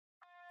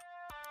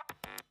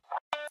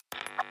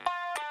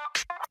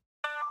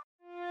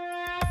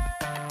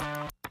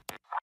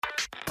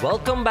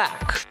Welcome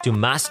back to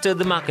Master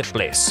the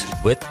Marketplace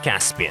with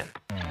Caspian.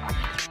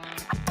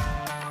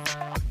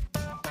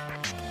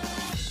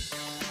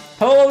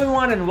 Hello,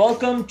 everyone, and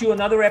welcome to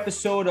another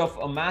episode of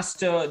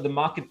Master the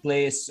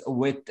Marketplace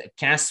with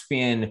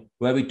Caspian,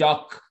 where we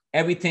talk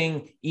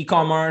everything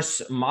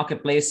e-commerce,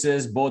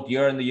 marketplaces, both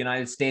here in the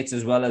United States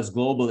as well as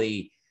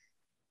globally.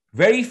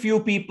 Very few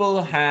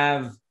people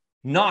have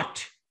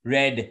not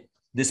read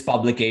this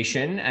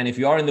publication. And if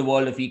you're in the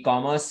world of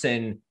e-commerce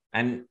and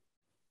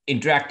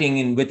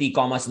interacting with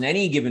e-commerce in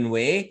any given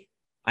way,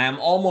 I am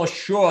almost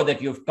sure that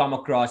you've come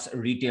across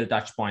Retail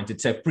Touchpoints.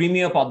 It's a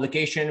premier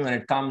publication when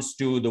it comes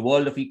to the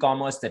world of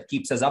e-commerce that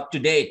keeps us up to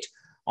date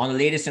on the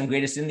latest and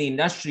greatest in the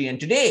industry. And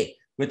today,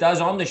 with us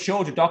on the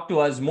show to talk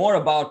to us more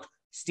about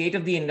state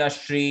of the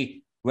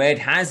industry, where it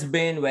has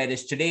been, where it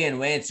is today, and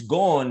where it's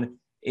gone,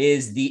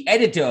 is the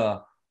editor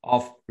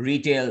of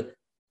Retail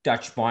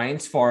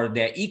Touchpoints for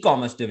their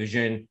e-commerce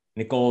division,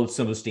 Nicole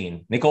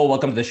Silverstein. Nicole,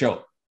 welcome to the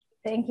show.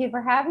 Thank you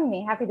for having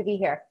me. Happy to be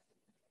here.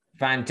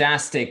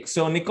 Fantastic.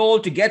 So, Nicole,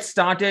 to get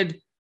started,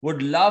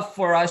 would love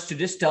for us to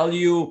just tell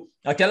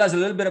us a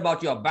little bit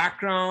about your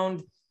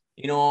background.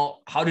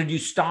 How did you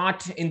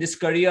start in this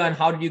career and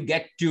how did you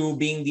get to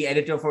being the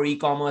editor for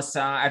e-commerce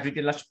at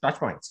Retail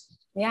Touchpoints?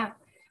 Yeah.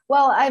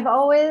 Well, I've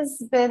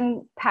always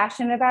been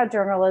passionate about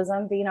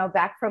journalism,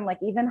 back from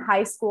even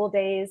high school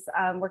days,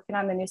 working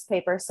on the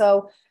newspaper.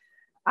 So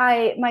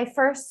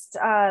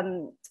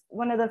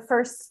one of the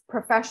first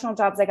professional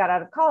jobs I got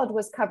out of college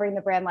was covering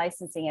the brand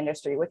licensing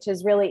industry, which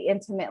is really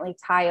intimately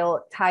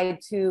tied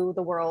to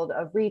the world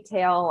of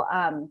retail,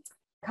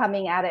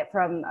 coming at it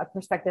from a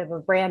perspective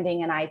of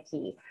branding and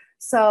IP.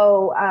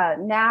 So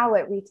now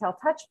at Retail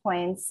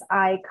Touchpoints,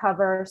 I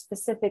cover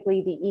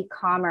specifically the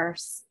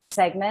e-commerce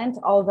segment,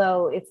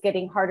 although it's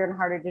getting harder and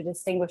harder to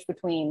distinguish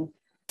between,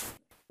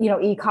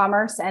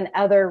 e-commerce and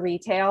other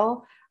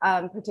retail.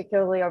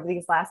 Particularly over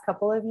these last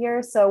couple of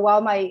years. So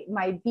while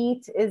my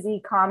beat is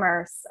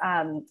e-commerce,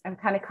 I'm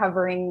kind of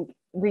covering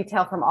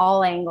retail from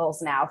all angles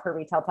now for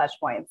Retail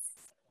Touchpoints.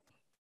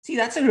 See,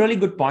 that's a really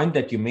good point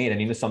that you made.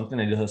 And something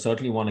I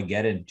certainly want to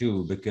get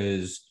into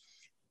because,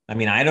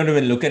 I don't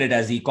even look at it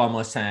as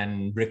e-commerce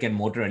and brick and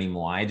mortar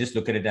anymore. I just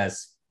look at it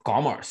as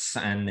commerce.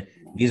 And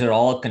these are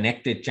all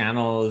connected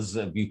channels.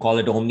 You call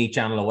it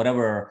omni-channel or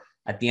whatever.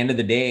 At the end of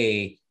the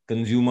day,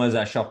 consumers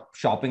are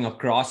shopping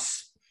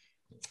across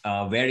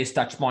various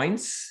touch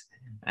points,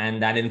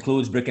 and that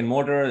includes brick and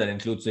mortar, that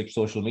includes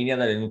social media,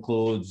 that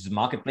includes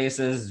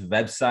marketplaces,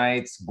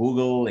 websites,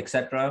 Google,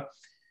 etc.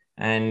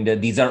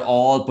 And these are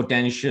all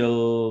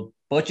potential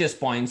purchase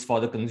points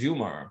for the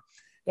consumer.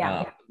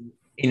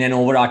 In an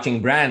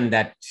overarching brand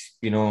that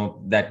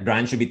that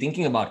brand should be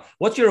thinking about.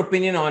 What's your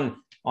opinion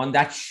on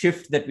that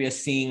shift that we are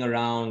seeing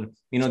around?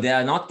 There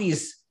are not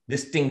these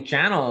distinct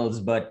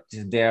channels, but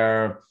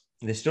there's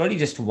really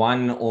just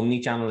one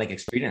omni-channel like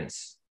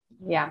experience.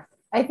 Yeah.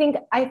 I think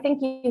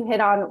you hit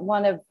on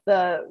one of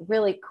the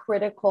really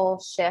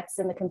critical shifts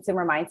in the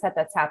consumer mindset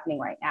that's happening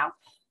right now.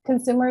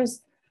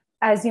 Consumers,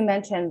 as you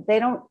mentioned, they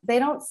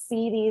don't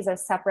see these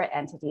as separate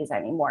entities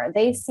anymore.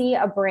 They see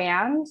a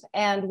brand,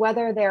 and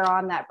whether they're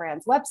on that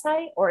brand's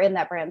website or in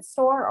that brand's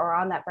store or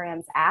on that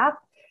brand's app,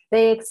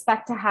 they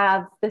expect to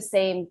have the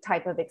same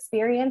type of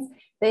experience.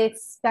 They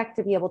expect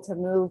to be able to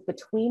move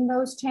between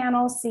those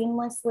channels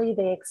seamlessly.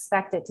 They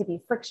expect it to be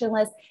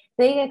frictionless.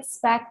 They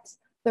expect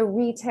the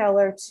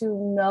retailer to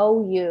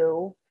know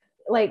you.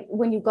 Like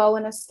when you go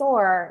in a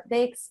store,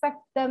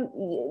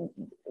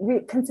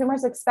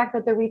 consumers expect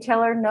that the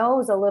retailer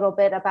knows a little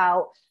bit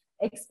about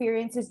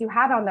experiences you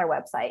had on their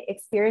website,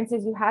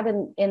 experiences you had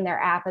in their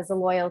app as a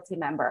loyalty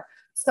member.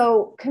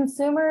 So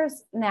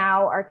consumers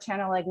now are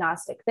channel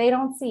agnostic. They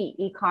don't see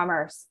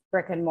e-commerce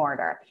brick and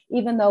mortar,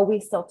 even though we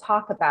still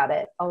talk about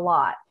it a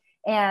lot.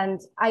 And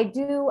I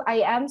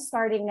am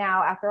starting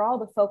now, after all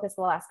the focus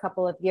the last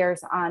couple of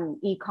years on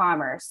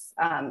e-commerce,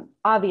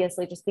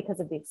 obviously just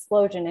because of the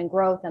explosion in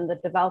growth and the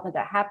development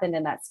that happened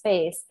in that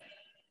space,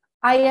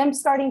 I am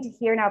starting to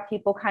hear now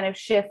people kind of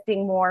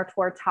shifting more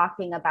toward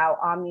talking about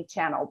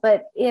omni-channel,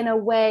 but in a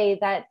way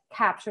that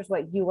captures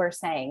what you were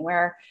saying,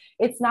 where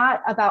it's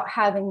not about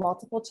having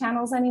multiple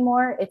channels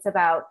anymore. It's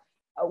about,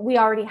 we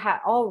already have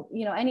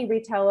any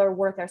retailer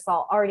worth their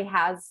salt already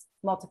has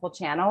multiple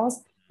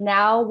channels.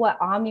 Now, what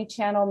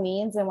omni-channel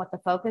means and what the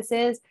focus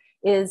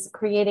is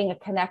creating a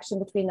connection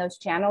between those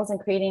channels and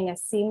creating a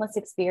seamless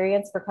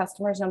experience for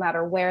customers, no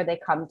matter where they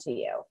come to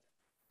you.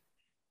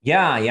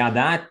 Yeah,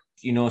 that,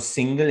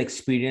 single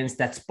experience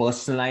that's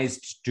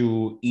personalized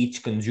to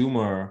each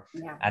consumer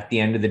at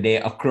the end of the day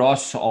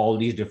across all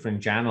these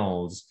different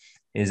channels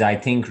is, I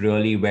think,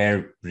 really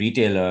where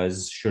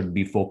retailers should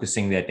be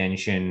focusing their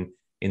attention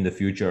in the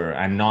future,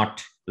 and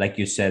not, like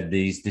you said,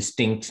 these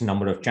distinct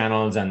number of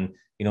channels and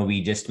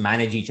we just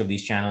manage each of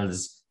these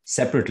channels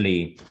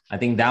separately. I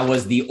think that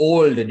was the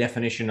old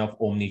definition of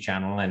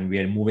omni-channel, and we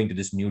are moving to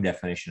this new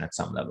definition at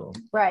some level.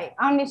 Right.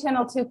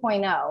 Omni-channel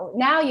 2.0.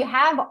 Now you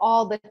have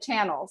all the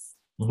channels.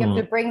 You have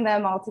to bring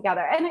them all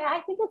together. And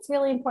I think it's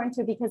really important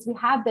too, because we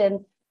have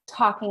been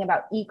talking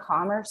about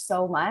e-commerce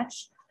so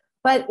much.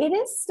 but it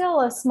is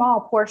still a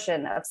small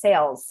portion of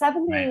sales.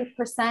 Right.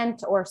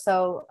 70% or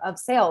so of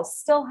sales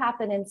still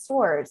happen in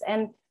stores,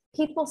 and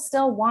people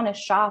still want to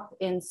shop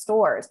in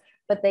stores,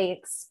 but they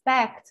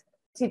expect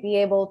to be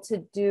able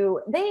to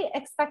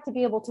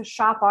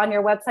shop on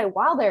your website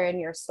while they're in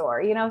your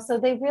store, so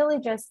they really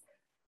just,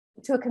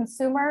 to a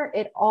consumer,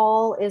 it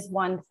all is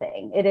one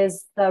thing. It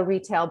is the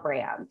retail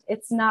brand.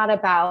 It's not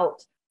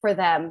about, for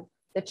them,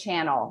 the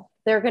channel.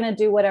 They're going to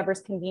do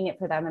whatever's convenient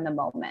for them in the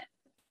moment.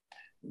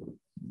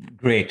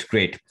 Great,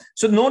 great.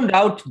 So no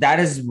doubt that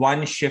is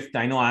one shift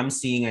I know I'm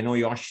seeing. I know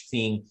you're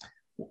seeing.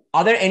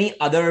 Are there any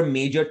other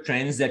major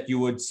trends that you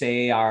would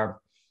say are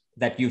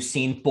that you've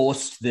seen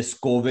post this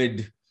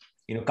COVID,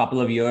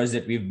 couple of years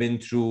that we've been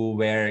through,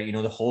 where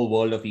the whole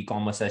world of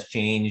e-commerce has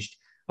changed?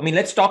 I mean,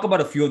 let's talk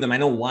about a few of them. I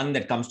know one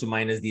that comes to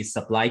mind is these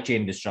supply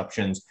chain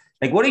disruptions.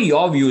 Like, what are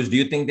your views? Do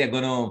you think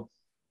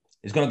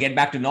it's going to get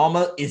back to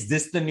normal? Is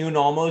this the new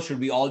normal? Should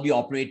we all be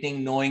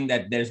operating knowing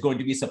that there's going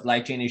to be supply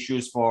chain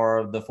issues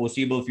for the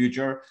foreseeable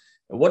future?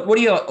 What are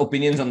your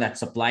opinions on that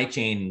supply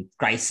chain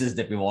crisis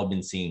that we've all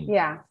been seeing?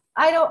 Yeah,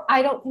 I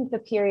don't think the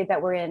period that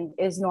we're in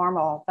is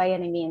normal by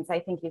any means.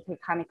 I think you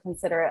could kind of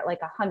consider it like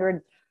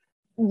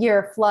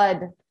 100-year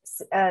flood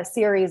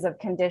series of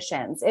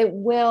conditions. It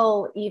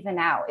will even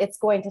out. It's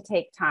going to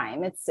take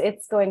time.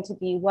 It's going to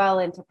be well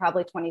into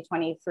probably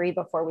 2023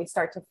 before we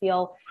start to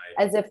feel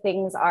as if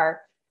things are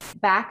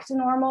back to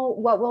normal.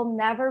 What will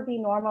never be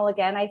normal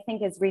again, I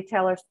think, is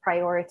retailers'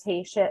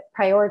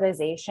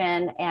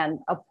 prioritization and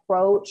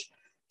approach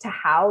to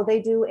how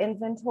they do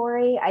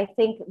inventory. I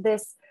think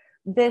this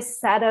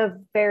set of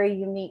very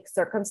unique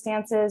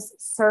circumstances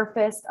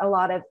surfaced a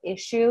lot of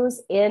issues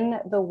in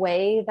the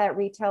way that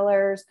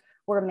retailers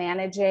were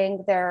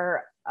managing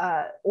their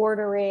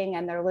ordering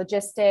and their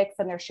logistics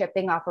and their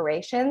shipping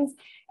operations.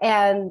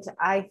 And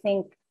I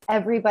think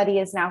everybody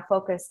is now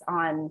focused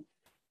on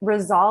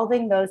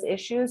resolving those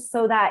issues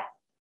so that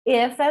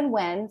if and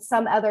when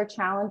some other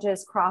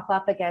challenges crop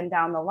up again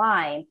down the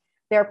line,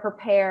 they're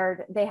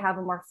prepared, they have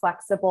a more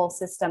flexible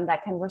system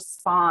that can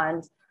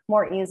respond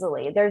more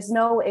easily. There's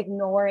no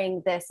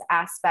ignoring this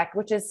aspect,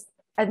 which is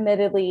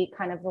admittedly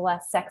kind of the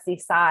less sexy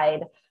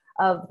side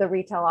of the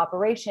retail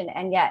operation,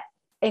 and yet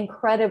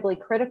incredibly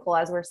critical,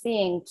 as we're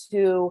seeing,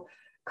 to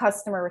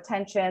customer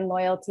retention,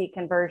 loyalty,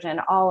 conversion,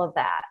 all of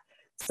that.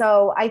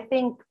 So I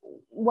think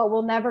what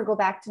will never go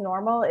back to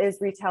normal is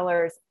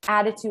retailers'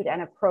 attitude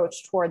and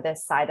approach toward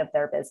this side of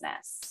their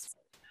business.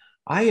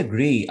 I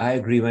agree.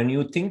 When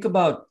you think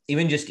about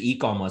even just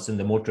e-commerce in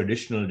the more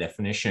traditional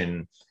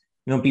definition,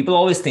 people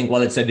always think,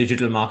 well, it's a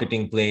digital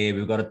marketing play.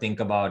 We've got to think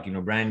about,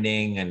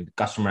 branding and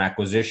customer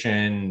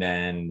acquisition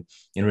and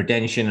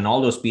retention and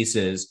all those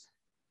pieces.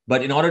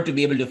 But in order to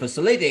be able to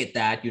facilitate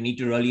that, you need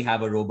to really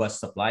have a robust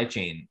supply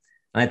chain.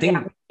 And I think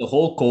the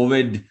whole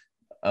COVID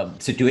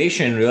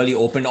situation really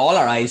opened all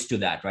our eyes to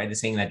that, right? They're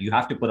saying that you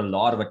have to put a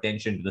lot of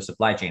attention to the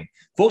supply chain.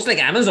 Folks like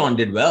Amazon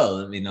did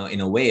well, in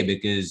a way,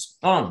 because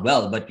not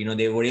well, but,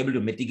 they were able to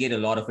mitigate a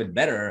lot of it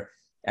better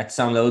at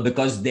some level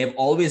because they've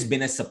always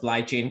been a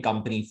supply chain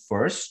company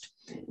first.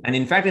 And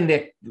in fact, in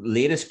their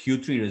latest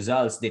Q3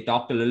 results, they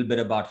talked a little bit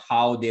about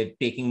how they're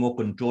taking more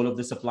control of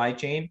the supply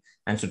chain.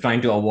 And so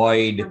trying to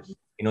avoid,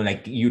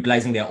 like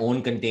utilizing their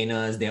own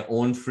containers, their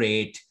own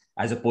freight,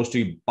 as opposed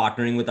to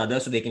partnering with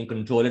others so they can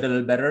control it a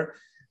little better.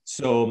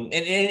 So in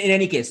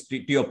any case,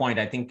 to your point,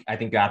 I think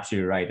you're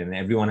absolutely right. And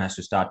everyone has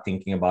to start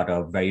thinking about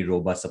a very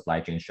robust supply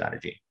chain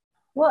strategy.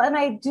 Well, and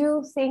I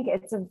do think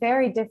it's a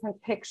very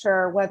different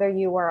picture whether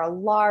you are a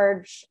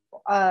large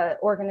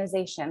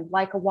organization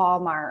like a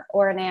Walmart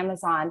or an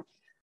Amazon.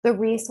 The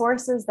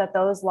resources that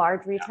those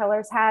large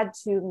retailers had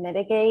to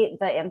mitigate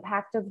the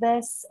impact of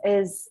this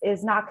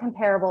is not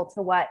comparable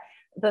to what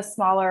the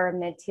smaller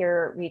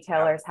mid-tier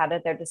retailers had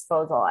at their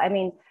disposal. I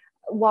mean,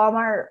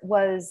 Walmart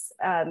was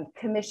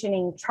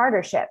commissioning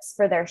charter ships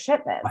for their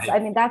shipments. Right. I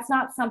mean, that's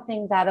not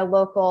something that a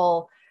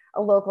local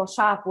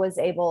shop was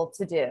able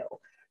to do.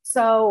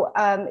 So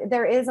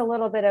there is a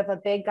little bit of a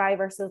big guy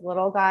versus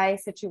little guy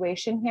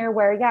situation here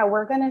where,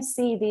 we're going to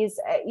see these,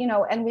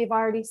 and we've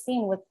already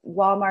seen with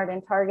Walmart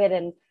and Target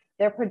and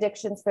their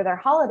predictions for their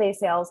holiday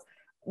sales,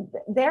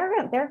 they're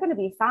going to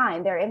be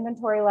fine. Their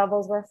inventory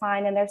levels were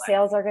fine and their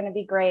sales are going to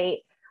be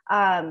great.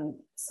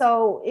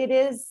 So it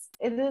is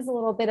a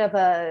little bit of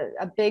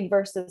a big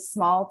versus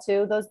small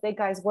too. Those big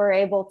guys were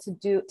able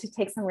to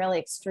take some really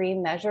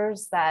extreme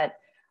measures that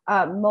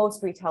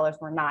most retailers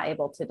were not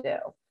able to do.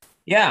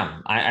 Yeah,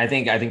 I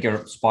think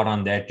you're spot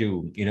on there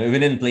too.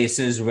 Even in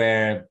places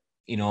where,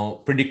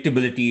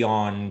 predictability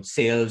on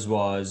sales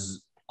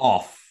was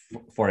off,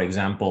 for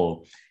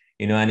example,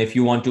 and if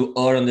you want to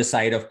err on the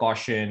side of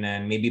caution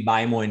and maybe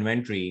buy more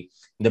inventory,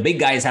 the big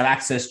guys have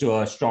access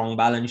to a strong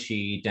balance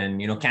sheet and,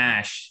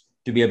 cash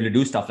to be able to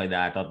do stuff like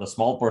that. Or the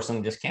small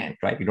person just can't,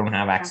 right? You don't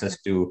have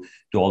access to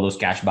all those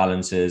cash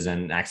balances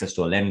and access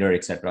to a lender,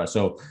 etc.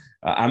 So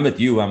I'm with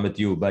you.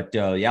 But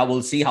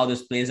we'll see how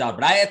this plays out.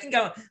 But I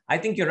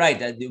think you're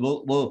right.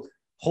 We'll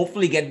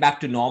hopefully get back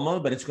to normal,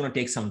 but it's going to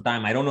take some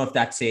time. I don't know if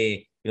that's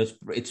a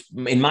it's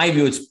in my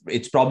view,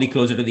 it's probably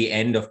closer to the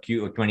end of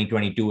Q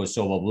 2022 or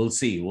so, but we'll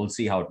see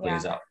how it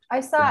plays out.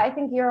 I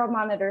think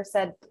Euromonitor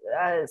said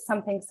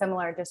something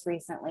similar just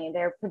recently.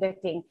 They're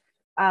predicting,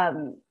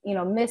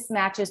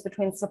 mismatches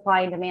between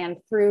supply and demand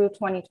through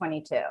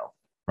 2022.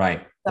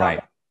 Right. So,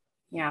 right.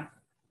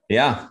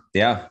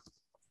 Yeah.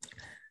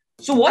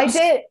 So what I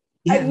did.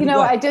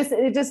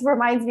 It just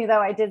reminds me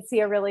though, I did see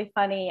a really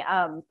funny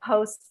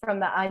post from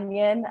The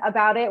Onion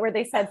about it where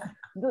they said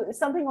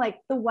something like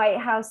the White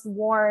House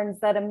warns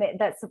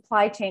that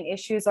supply chain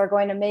issues are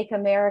going to make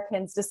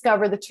Americans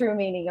discover the true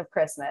meaning of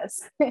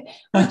Christmas,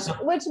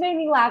 which made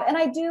me laugh. And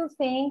I do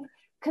think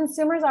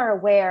consumers are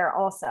aware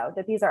also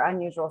that these are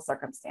unusual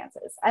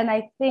circumstances. And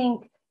I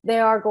think they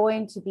are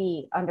going to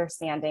be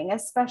understanding,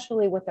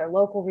 especially with their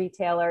local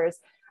retailers,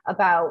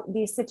 about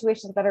these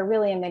situations that are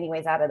really in many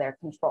ways out of their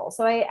control.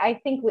 So I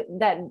think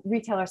that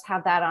retailers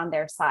have that on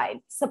their side.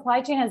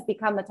 Supply chain has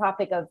become a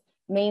topic of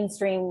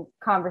mainstream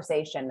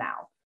conversation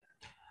now.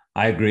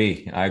 I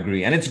agree.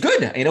 And it's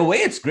good. In a way,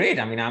 it's great.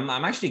 I mean, I'm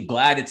actually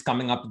glad it's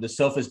coming up to the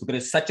surface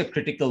because it's such a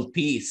critical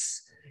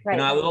piece. Right.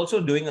 I was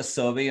also doing a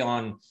survey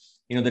on,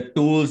 the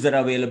tools that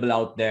are available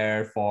out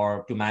there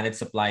to manage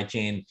supply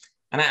chain.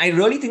 And I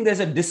really think there's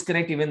a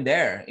disconnect even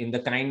there in the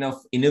kind of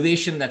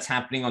innovation that's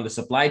happening on the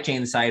supply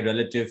chain side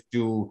relative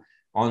to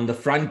on the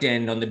front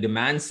end, on the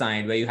demand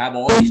side, where you have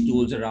all these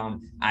tools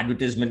around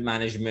advertisement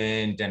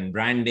management and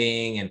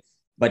branding.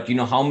 But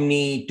how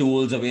many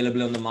tools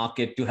available on the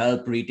market to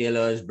help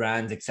retailers,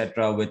 brands, et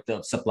cetera, with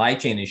the supply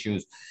chain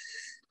issues?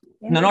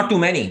 Yeah. No, not too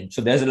many.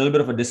 So there's a little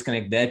bit of a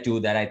disconnect there too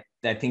that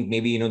I think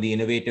maybe, the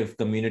innovative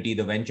community,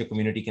 the venture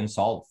community can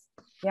solve.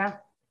 Yeah.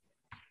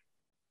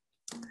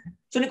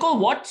 So Nicole,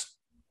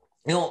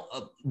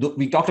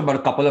 we talked about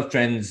a couple of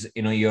trends,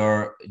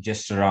 you're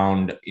just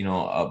around,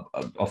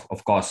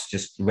 of course,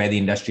 just where the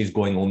industry is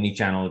going,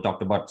 omni-channel,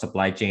 talked about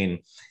supply chain.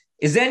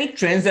 Is there any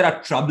trends that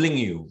are troubling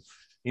you?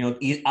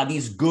 Are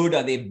these good?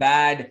 Are they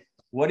bad?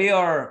 What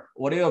are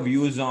your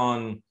views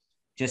on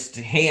just,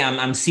 hey,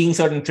 I'm seeing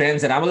certain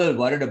trends that I'm a little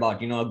worried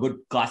about. A good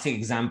classic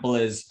example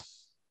is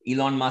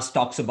Elon Musk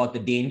talks about the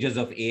dangers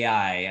of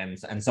AI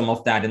and some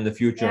of that in the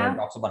future, and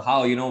talks about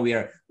how, we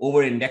are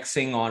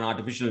over-indexing on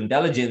artificial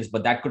intelligence,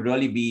 but that could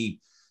really be,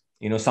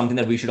 something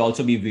that we should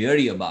also be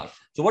wary about.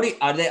 So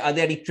are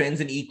there any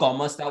trends in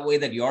e-commerce that way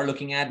that you're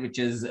looking at, which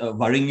is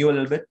worrying you a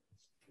little bit?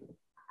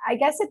 I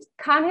guess it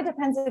kind of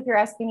depends if you're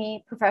asking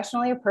me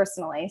professionally or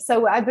personally.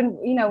 So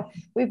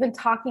we've been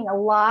talking a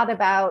lot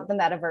about the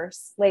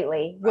metaverse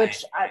lately,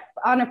 which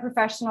on a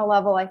professional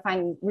level, I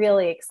find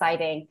really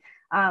exciting.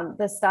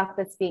 The stuff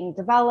that's being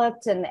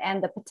developed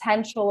and the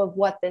potential of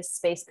what this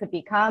space could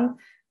become.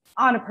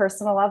 On a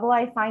personal level,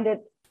 I find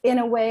it in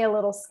a way a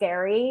little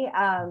scary.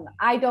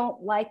 I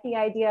don't like the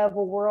idea of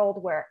a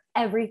world where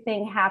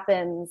everything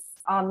happens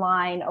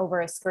online over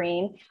a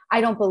screen.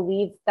 I don't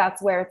believe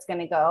that's where it's going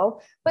to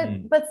go.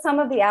 But some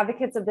of the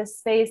advocates of this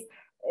space,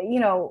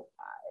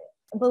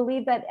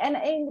 believe that, and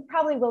it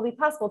probably will be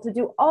possible to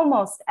do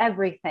almost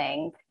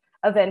everything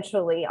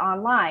eventually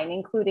online,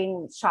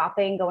 including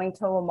shopping, going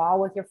to a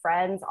mall with your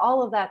friends.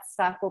 All of that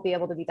stuff will be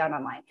able to be done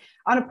online.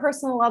 On a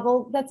personal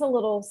level, that's a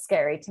little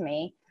scary to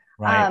me.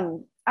 Right.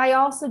 I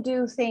also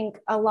do think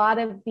a lot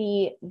of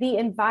the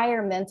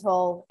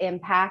environmental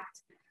impact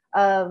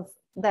of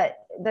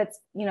that's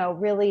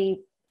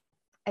really,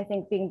 I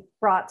think, being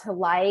brought to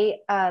light,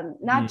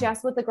 not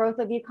just with the growth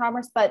of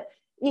e-commerce, but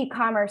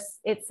e-commerce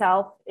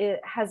itself, it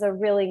has a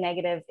really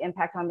negative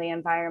impact on the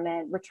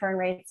environment. Return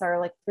rates are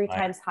like 3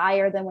 times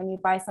higher than when you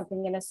buy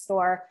something in a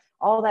store.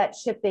 All that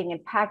shipping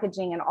and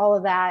packaging and all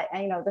of that,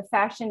 and, the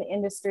fashion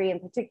industry in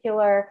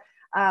particular,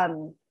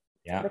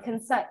 the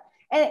consent.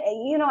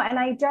 And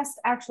I just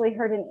actually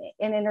heard an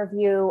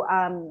interview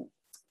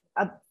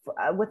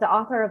with the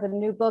author of a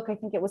new book. I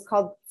think it was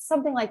called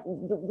something like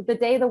The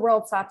Day the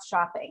World Stops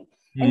Shopping.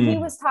 And he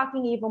was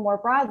talking even more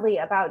broadly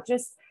about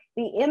just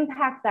the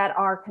impact that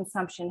our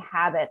consumption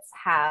habits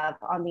have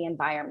on the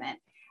environment.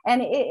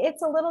 And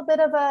it's a little bit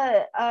of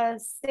a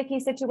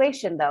sticky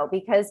situation though,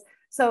 because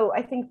so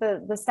I think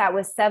the stat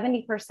was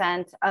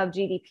 70% of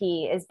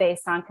GDP is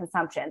based on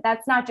consumption.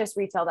 That's not just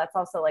retail, that's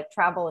also like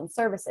travel and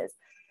services.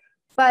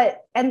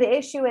 And the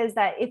issue is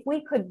that if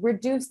we could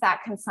reduce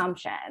that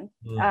consumption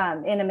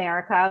in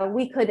America,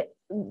 we could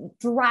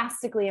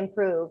drastically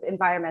improve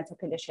environmental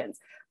conditions.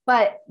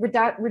 But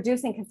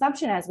reducing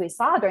consumption, as we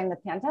saw during the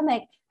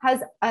pandemic,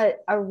 has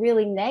a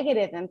really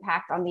negative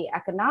impact on the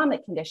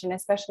economic condition,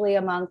 especially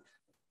among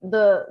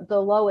the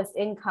lowest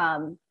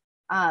income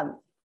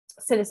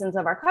citizens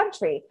of our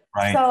country.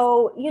 Right.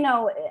 So,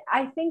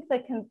 I think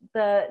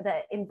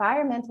the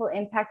environmental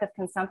impact of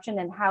consumption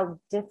and how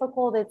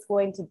difficult it's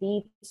going to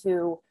be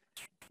to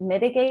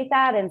mitigate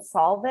that and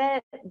solve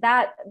it,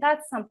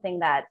 that's something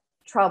that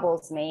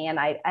troubles me. And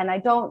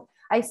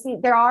I see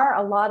there are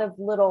a lot of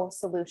little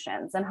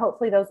solutions, and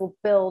hopefully those will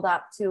build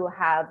up to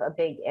have a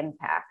big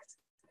impact.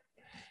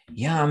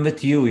 Yeah, I'm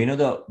with you.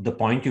 The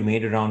point you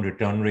made around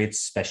return rates,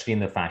 especially in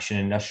the fashion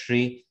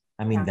industry,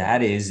 I mean,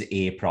 that is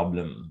a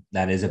problem.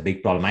 That is a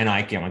big problem. I know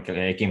I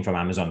came from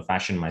Amazon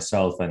Fashion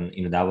myself, and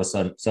that was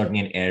certainly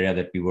an area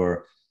that we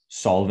were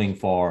solving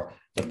for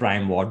the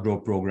Prime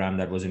Wardrobe program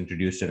that was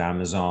introduced at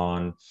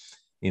Amazon.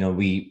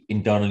 We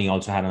internally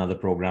also had another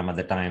program at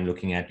the time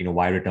looking at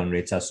why return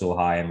rates are so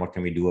high and what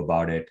can we do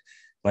about it.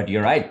 But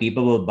you're right,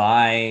 people will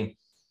buy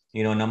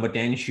number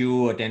 10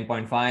 shoe or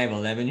 10.5,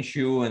 11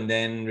 shoe, and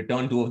then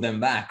return two of them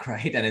back,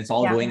 right? And it's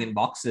all going in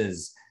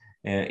boxes.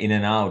 In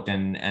and out,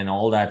 and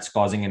all that's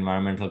causing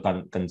environmental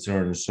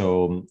concerns.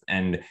 So,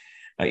 and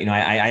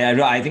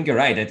I think you're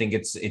right. I think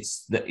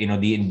it's the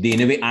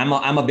innovate.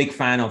 I'm a big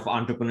fan of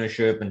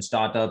entrepreneurship and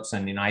startups,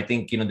 and I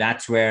think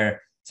that's where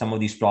some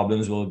of these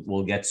problems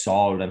will get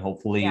solved, and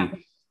hopefully.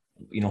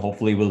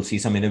 Hopefully we'll see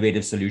some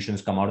innovative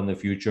solutions come out in the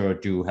future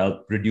to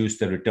help reduce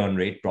the return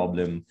rate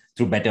problem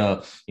through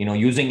better,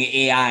 using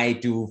AI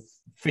to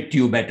fit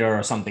you better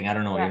or something. I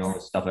don't know,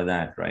 stuff like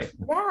that, right?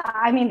 Yeah,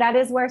 I mean, that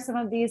is where some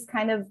of these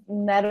kind of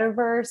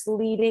metaverse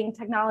leading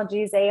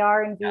technologies,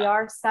 AR and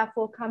VR stuff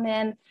will come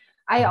in.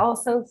 I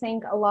also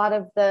think a lot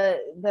of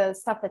the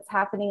stuff that's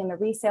happening in the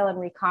resale and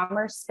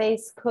re-commerce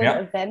space could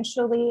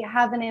eventually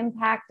have an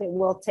impact. It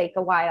will take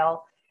a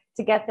while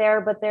to get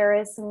there, but there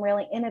is some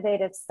really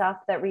innovative stuff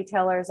that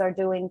retailers are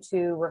doing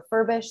to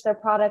refurbish their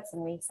products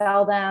and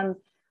resell them.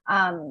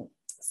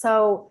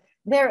 So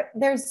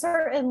there's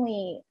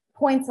certainly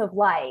points of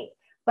light,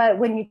 but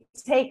when you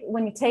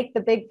take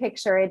the big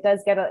picture, it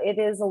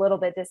is a little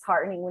bit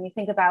disheartening when you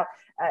think about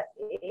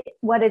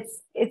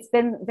it's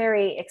been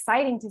very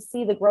exciting to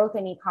see the growth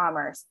in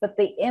e-commerce, but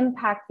the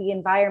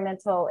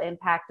environmental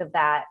impact of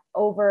that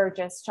over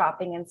just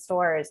shopping in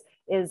stores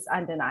is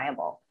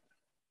undeniable.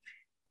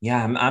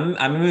 Yeah,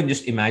 I'm even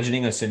just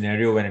imagining a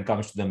scenario when it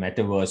comes to the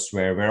metaverse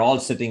where we're all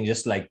sitting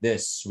just like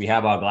this. We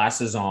have our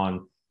glasses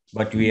on,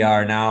 but we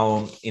are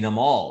now in a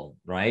mall,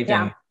 right?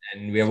 Yeah.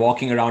 And we're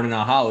walking around in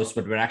our house,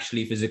 but we're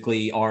actually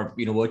physically or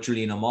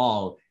virtually in a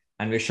mall,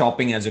 and we're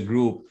shopping as a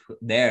group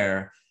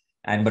there,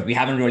 but we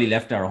haven't really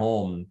left our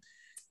home.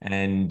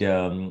 And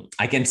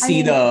I can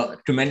see the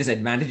tremendous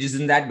advantages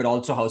in that, but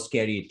also how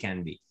scary it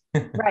can be.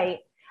 Right.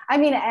 I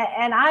mean,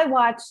 and I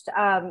watched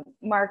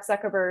Mark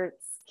Zuckerberg's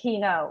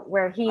keynote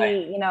where he,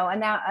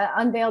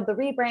 unveiled the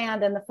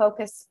rebrand and the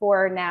focus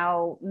for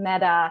now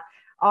Meta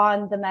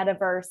on the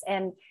metaverse.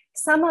 And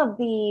some of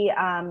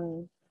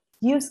the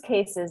use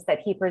cases that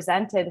he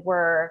presented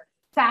were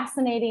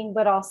fascinating,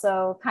 but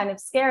also kind of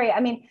scary. I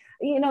mean,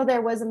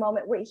 there was a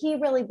moment where he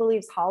really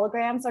believes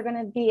holograms are going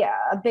to be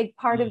a big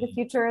part of the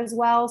future as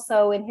well.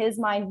 So in his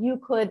mind,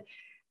 you could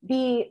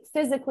be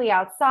physically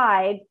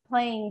outside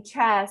playing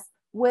chess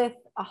with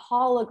a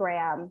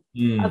hologram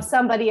of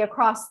somebody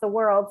across the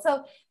world.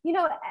 So,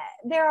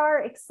 there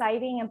are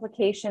exciting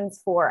implications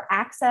for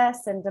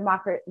access and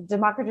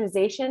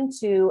democratization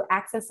to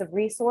access of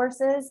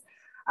resources.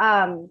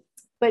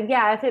 But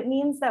yeah, if it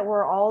means that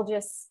we're all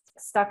just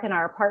stuck in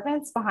our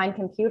apartments behind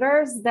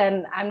computers,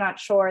 then I'm not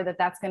sure that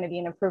that's going to be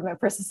an improvement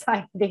for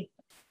society.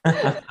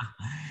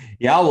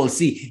 Yeah, we'll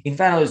see. In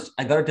fact,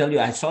 I got to tell you,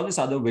 I saw this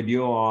other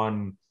video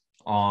on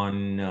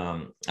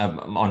I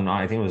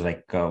think it was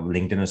like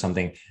LinkedIn or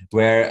something,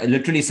 where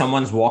literally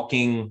someone's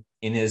walking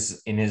in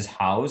his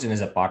house, in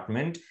his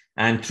apartment,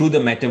 and through the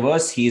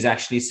metaverse he's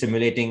actually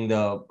simulating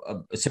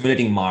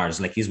Mars,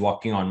 like he's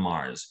walking on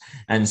Mars.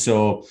 And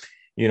so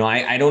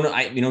I don't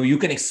know, you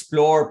can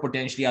explore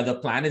potentially other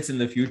planets in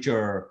the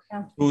future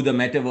through the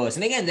metaverse.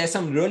 And again, there's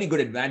some really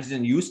good advantages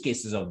and use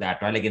cases of that,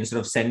 right? Like instead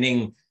of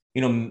sending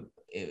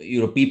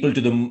people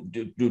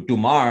to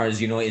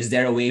Mars, is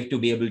there a way to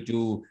be able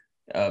to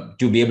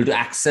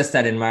access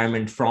that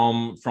environment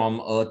from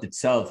Earth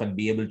itself and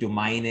be able to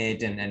mine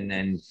it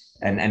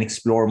and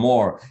explore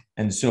more.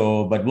 And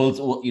so, but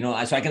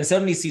so I can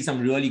certainly see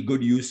some really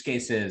good use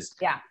cases.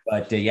 Yeah.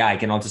 But I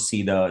can also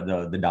see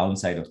the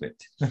downside of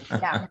it.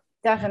 Yeah,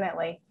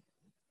 definitely.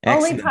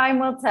 Excellent. Only time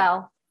will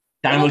tell.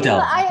 Time will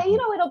tell.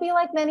 It'll be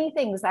like many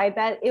things. I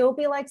bet it will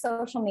be like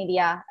social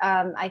media.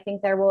 I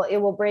think it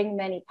will bring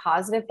many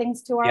positive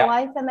things to our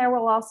life, and there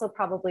will also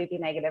probably be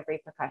negative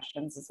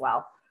repercussions as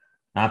well.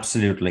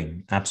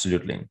 Absolutely.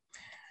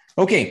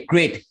 Okay,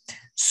 great.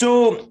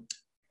 So,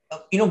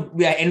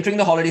 we are entering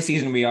the holiday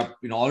season. We are,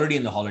 already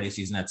in the holiday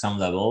season at some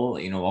level.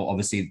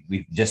 Obviously,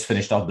 we've just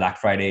finished off Black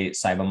Friday,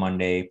 Cyber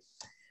Monday.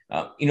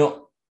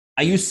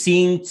 Are you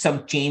seeing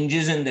some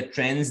changes in the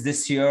trends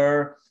this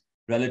year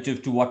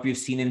relative to what we've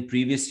seen in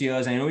previous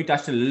years? I know we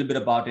touched a little bit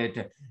about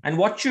it. And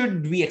what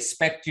should we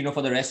expect,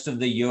 for the rest of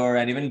the year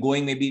and even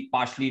going maybe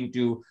partially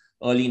into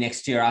early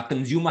next year? Are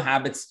consumer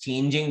habits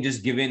changing,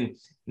 just given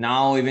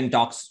now even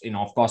talks,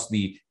 of course,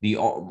 the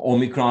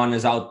Omicron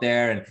is out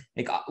there, and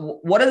like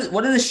what is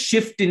the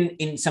shift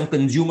in some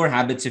consumer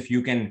habits, if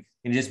you can,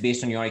 just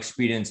based on your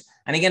experience?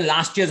 And again,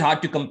 last year's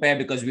hard to compare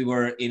because we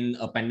were in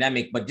a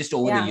pandemic, but just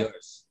over the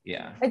years.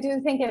 Yeah, I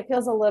do think it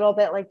feels a little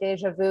bit like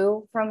deja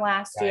vu from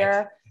last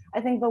year.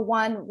 I think the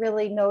one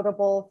really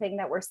notable thing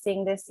that we're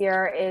seeing this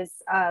year is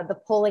the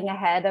pulling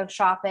ahead of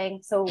shopping.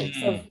 So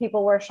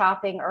people were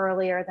shopping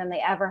earlier than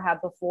they ever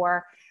have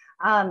before.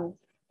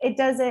 it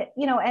doesn't,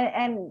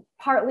 and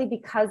partly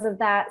because of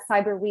that,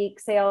 Cyber Week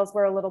sales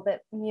were a little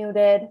bit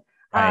muted.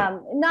 Right.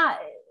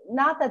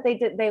 Not that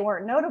they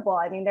weren't notable.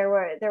 I mean, there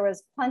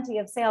was plenty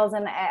of sales.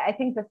 And I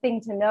think the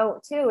thing to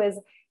note too is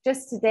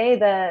just today,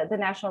 the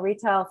National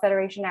Retail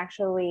Federation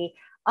actually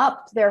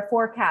upped their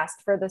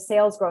forecast for the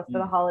sales growth for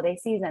the holiday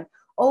season.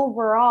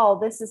 Overall,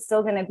 this is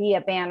still going to be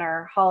a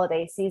banner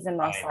holiday season,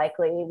 most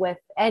likely, with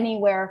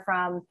anywhere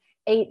from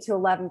 8 to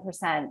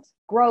 11%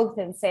 growth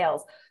in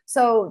sales.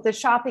 So the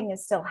shopping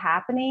is still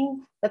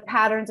happening. The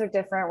patterns are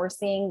different. We're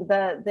seeing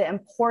the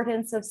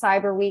importance of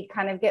Cyber Week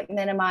kind of get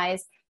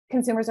minimized.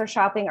 Consumers are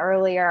shopping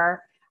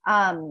earlier.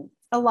 A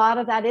lot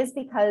of that is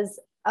because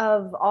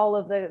of all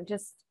of the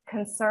just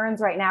concerns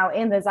right now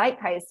in the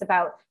zeitgeist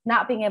about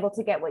not being able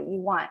to get what you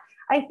want.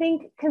 I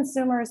think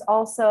consumers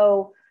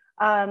also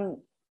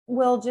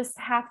will just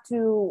have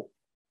to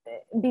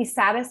be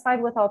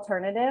satisfied with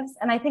alternatives.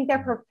 And I think they're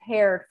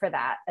prepared for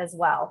that as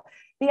well.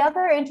 The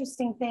other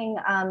interesting thing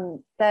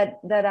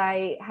that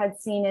I had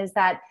seen is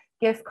that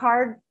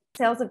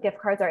sales of gift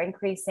cards are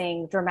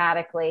increasing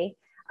dramatically.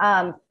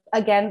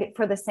 Again,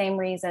 for the same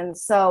reason.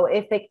 So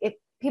if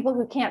people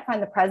who can't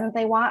find the present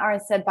they want are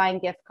instead buying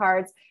gift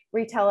cards,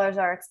 retailers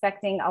are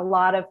expecting a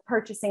lot of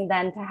purchasing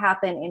then to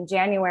happen in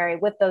January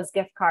with those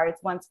gift cards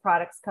once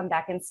products come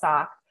back in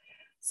stock.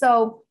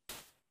 So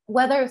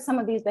whether some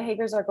of these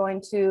behaviors are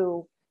going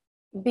to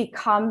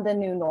become the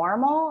new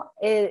normal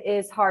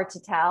is hard to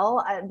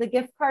tell. The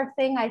gift card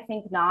thing, I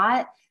think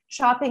not.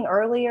 Shopping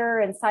earlier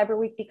and Cyber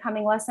Week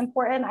becoming less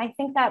important, I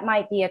think that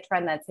might be a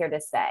trend that's here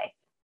to stay.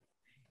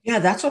 Yeah,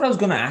 that's what I was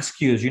going to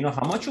ask you is,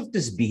 how much of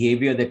this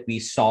behavior that we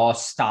saw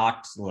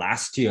start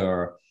last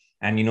year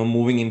and,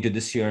 moving into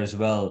this year as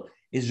well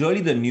is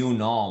really the new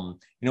norm.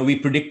 We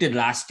predicted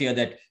last year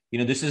that,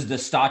 this is the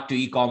start to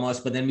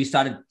e-commerce, but then we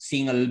started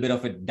seeing a little bit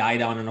of it die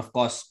down. And of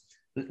course,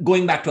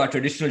 going back to our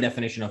traditional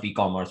definition of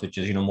e-commerce, which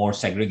is, more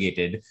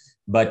segregated,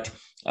 but,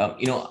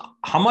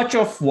 how much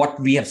of what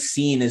we have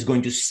seen is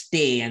going to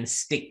stay and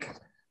stick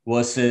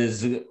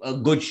versus a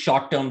good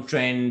short-term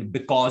trend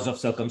because of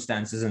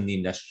circumstances in the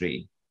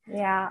industry?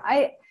 Yeah,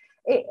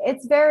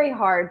 it's very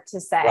hard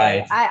to say.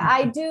 Right.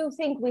 I do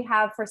think we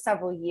have for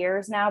several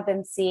years now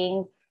been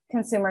seeing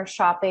consumers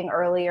shopping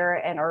earlier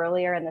and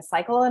earlier in the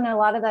cycle. And a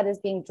lot of that is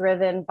being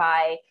driven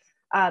by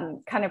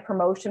kind of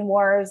promotion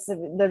wars,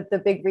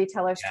 the big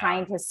retailers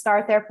trying to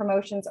start their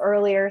promotions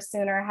earlier,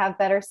 sooner, have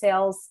better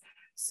sales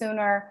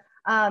sooner.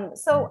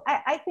 So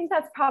I think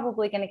that's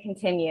probably going to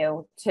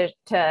continue to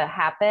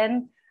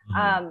happen.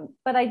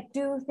 But I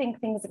do think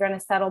things are going to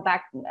settle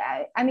back.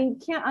 I mean, you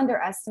can't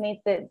underestimate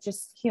the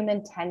just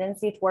human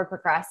tendency toward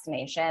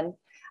procrastination.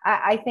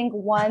 I think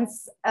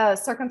once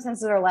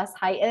circumstances are less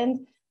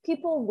heightened,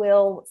 people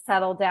will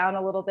settle down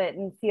a little bit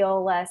and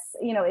feel less,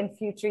 in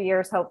future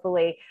years,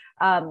 hopefully,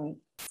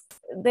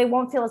 they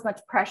won't feel as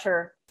much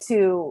pressure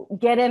to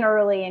get in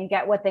early and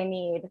get what they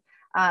need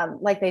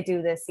like they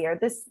do this year.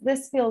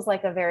 This feels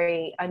like a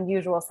very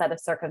unusual set of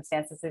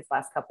circumstances these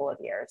last couple of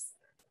years.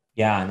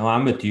 Yeah, no,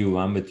 I'm with you.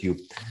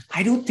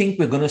 I don't think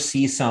we're going to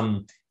see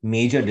some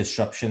major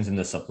disruptions in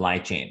the supply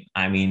chain.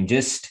 I mean,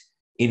 just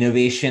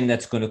innovation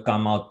that's going to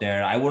come out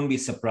there. I wouldn't be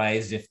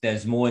surprised if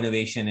there's more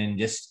innovation in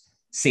just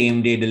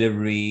same day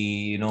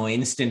delivery,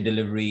 instant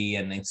delivery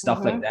and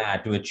stuff like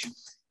that, which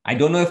I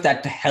don't know if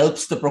that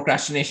helps the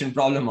procrastination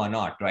problem or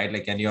not, right?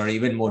 Like, and you're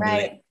even more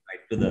delayed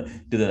to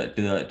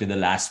the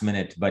last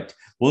minute, but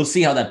we'll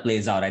see how that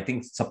plays out. I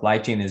think supply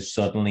chain is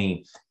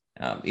certainly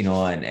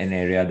an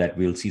area that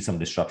we'll see some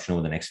disruption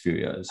over the next few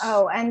years.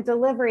 Oh, and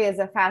delivery is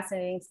a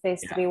fascinating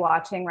space to be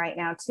watching right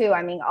now too.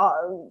 I mean,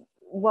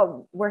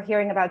 what we're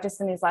hearing about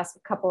just in these last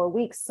couple of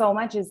weeks, so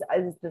much is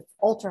this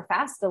ultra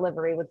fast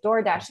delivery with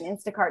DoorDash and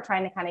Instacart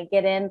trying to kind of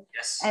get in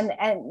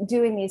and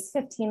doing these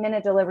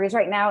 15-minute deliveries.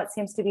 Right now, it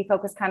seems to be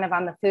focused kind of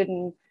on the food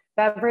and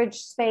beverage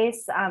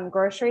space,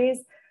 groceries,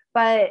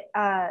 but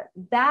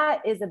that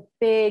is a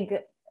big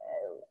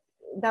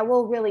that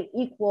will really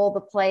level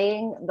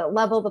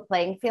the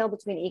playing field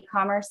between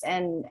e-commerce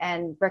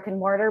and brick and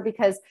mortar,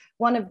 because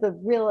one of the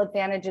real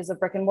advantages of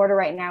brick and mortar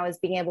right now is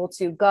being able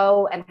to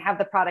go and have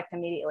the product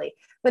immediately.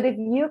 But if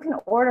you can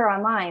order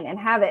online and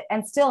have it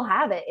and still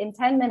have it in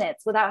 10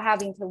 minutes without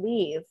having to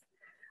leave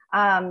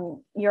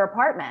your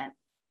apartment,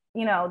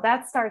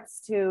 that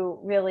starts to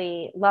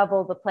really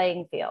level the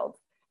playing field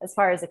as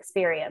far as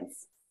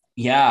experience.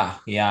 Yeah.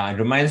 It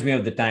reminds me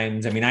of the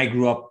times. I mean, I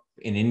grew up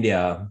in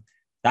India.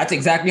 That's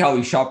exactly how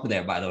we shopped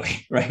there, by the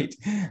way, right?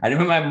 I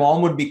remember my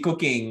mom would be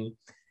cooking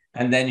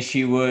and then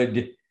she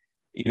would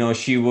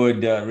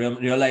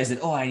realize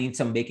that, I need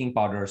some baking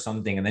powder or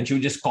something. And then she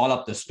would just call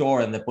up the store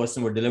and the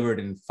person would deliver it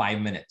in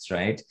 5 minutes,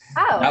 right?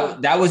 Oh.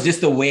 That was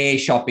just the way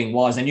shopping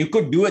was. And you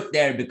could do it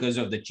there because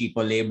of the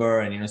cheaper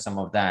labor and, some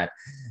of that.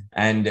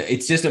 And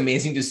it's just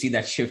amazing to see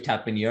that shift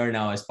happen here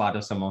now as part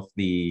of some of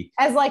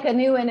as like a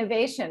new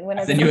innovation.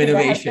 As a new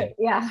innovation.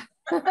 Yeah.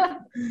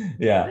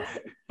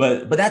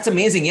 But that's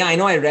amazing. Yeah, I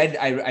know. I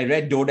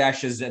read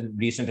DoorDash's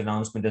recent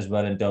announcement as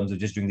well in terms of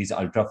just doing these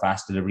ultra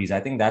fast deliveries.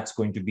 I think that's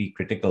going to be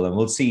critical, and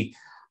we'll see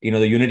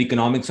the unit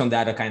economics on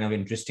that are kind of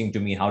interesting to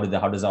me. How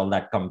does all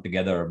that come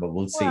together? But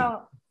we'll see.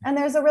 Well, and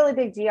there's a really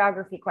big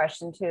geography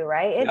question too,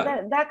 right?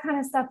 That kind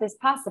of stuff is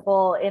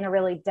possible in a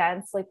really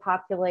densely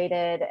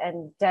populated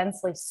and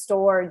densely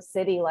stored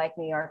city like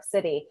New York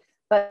City.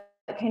 But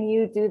can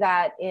you do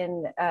that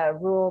in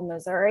rural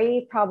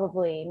Missouri?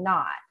 Probably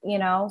not,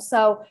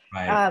 So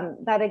Right.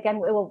 that again,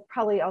 it will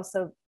probably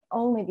also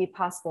only be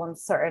possible in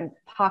certain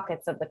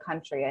pockets of the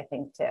country, I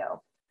think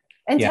too.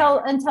 Yeah.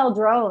 Until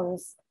drone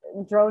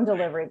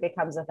delivery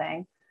becomes a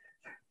thing.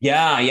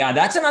 Yeah,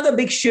 that's another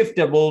big shift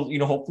that we'll,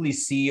 hopefully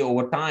see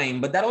over time.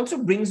 But that also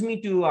brings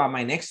me to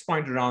my next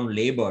point around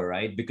labor,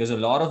 right? Because a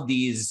lot of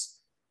these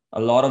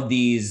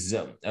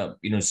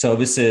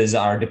services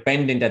are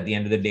dependent at the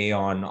end of the day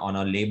on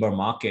a labor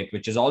market,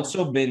 which has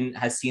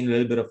seen a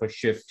little bit of a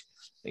shift.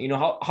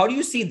 How do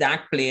you see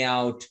that play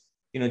out?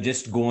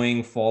 Just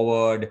going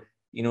forward.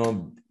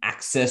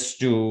 Access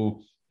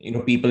to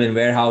people in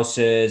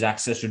warehouses,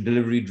 access to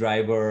delivery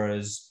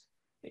drivers,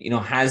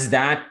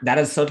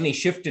 has certainly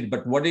shifted,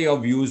 but what are your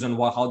views on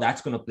how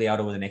that's going to play out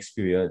over the next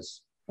few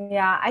years?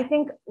 Yeah, I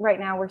think right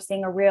now we're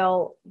seeing a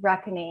real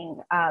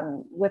reckoning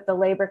with the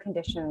labor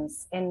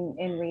conditions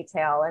in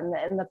retail,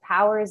 and the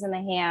power is in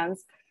the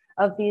hands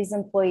of these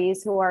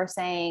employees who are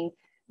saying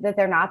that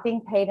they're not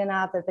being paid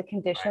enough, that the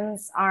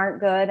conditions aren't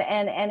good,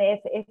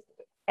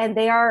 and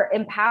they are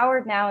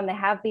empowered now, and they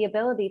have the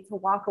ability to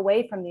walk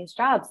away from these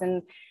jobs.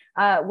 And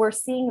we're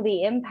seeing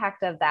the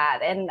impact of that.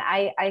 And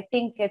I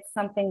think it's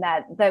something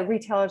that the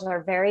retailers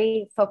are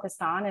very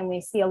focused on. And we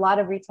see a lot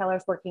of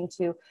retailers working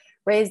to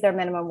raise their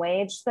minimum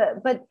wage.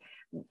 But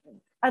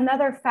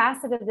another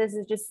facet of this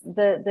is just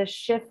the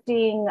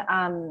shifting,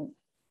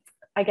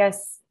 I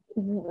guess,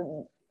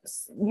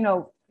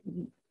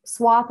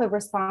 swath of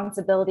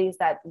responsibilities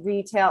that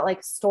retail,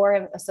 like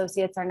store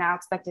associates, are now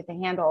expected to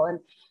handle. And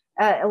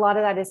a lot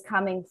of that is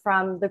coming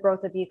from the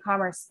growth of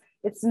e-commerce.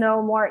 It's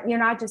no more, you're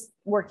not just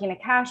working a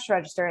cash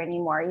register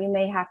anymore. You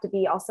may have to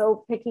be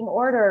also picking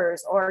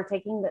orders or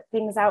taking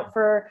things out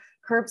for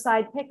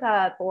curbside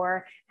pickup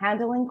or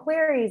handling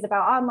queries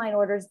about online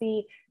orders.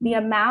 The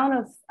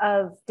amount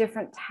of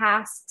different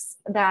tasks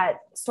that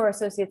store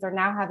associates are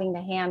now having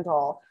to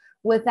handle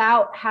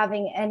without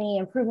having any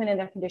improvement in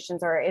their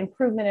conditions or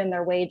improvement in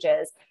their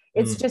wages.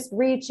 It's just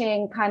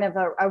reaching kind of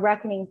a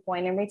reckoning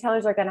point, and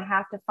retailers are going to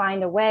have to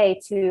find a way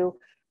to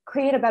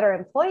create a better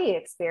employee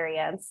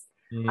experience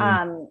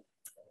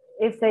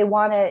if they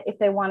want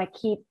to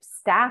keep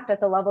staffed at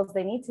the levels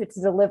they need to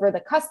deliver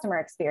the customer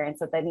experience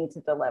that they need to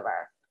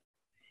deliver.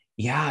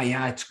 Yeah,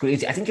 it's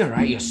crazy. I think you're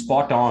right. You're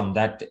spot on.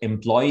 That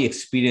employee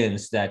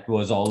experience that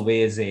was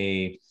always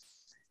a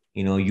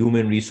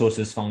human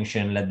resources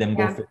function. Let them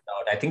go figure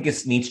out. I think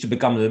it needs to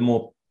become a little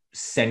more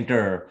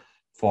center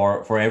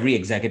for every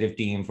executive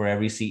team, for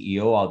every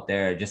CEO out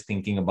there, just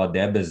thinking about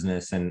their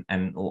business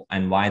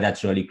and why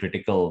that's really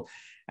critical.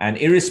 And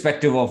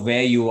irrespective of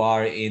where you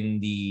are in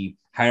the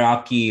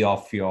hierarchy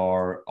of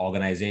your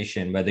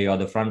organization, whether you're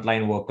the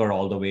frontline worker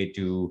all the way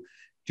to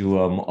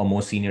a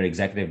more senior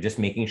executive, just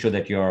making sure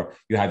that you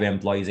have your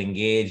employees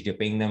engaged, you're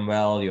paying them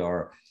well,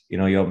 you're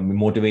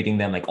motivating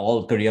them, like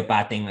all career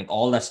pathing, like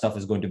all that stuff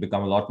is going to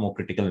become a lot more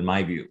critical in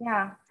my view.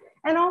 Yeah.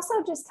 And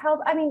also just help.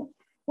 I mean,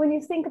 when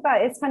you think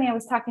about it, it's funny, I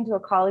was talking to a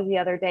colleague the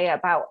other day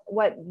about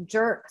what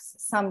jerks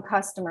some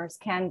customers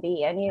can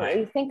be. And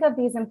you think of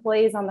these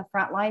employees on the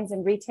front lines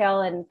in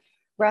retail and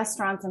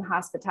restaurants and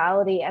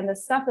hospitality, and the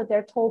stuff that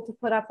they're told to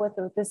put up with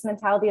this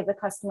mentality of the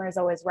customer is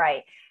always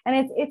right.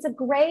 And it's a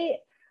great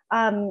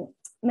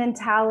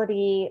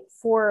mentality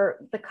for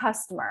the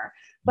customer,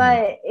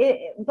 but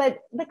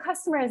the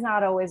customer is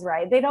not always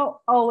right. They don't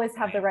always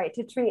have the right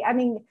to treat. I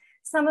mean,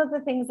 some of the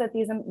things that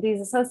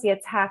these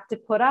associates have to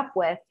put up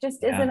with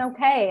just isn't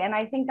okay. And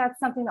I think that's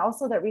something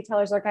also that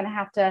retailers are going to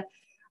have to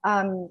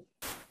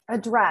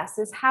address,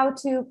 is how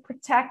to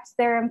protect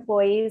their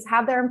employees,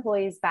 have their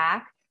employees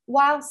back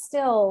while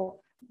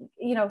still,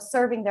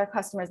 serving their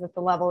customers at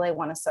the level they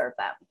want to serve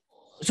them.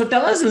 So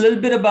tell us a little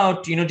bit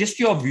about, just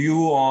your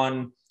view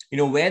on,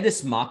 where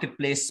this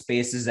marketplace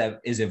space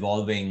is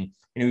evolving.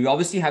 We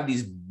obviously have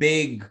these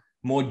big,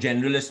 more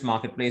generalist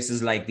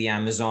marketplaces like the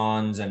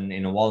Amazons and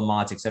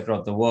Walmarts, et cetera,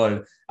 of the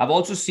world. I've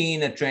also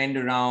seen a trend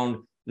around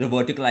the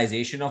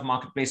verticalization of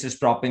marketplaces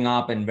propping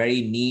up and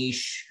very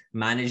niche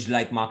managed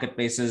like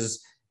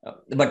marketplaces.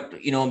 But,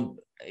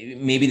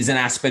 maybe there's an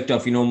aspect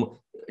of,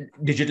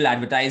 digital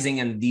advertising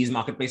and these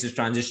marketplaces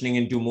transitioning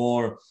into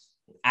more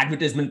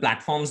advertisement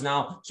platforms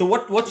now. So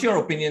what's your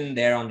opinion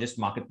there on just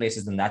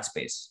marketplaces in that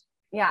space?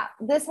 Yeah,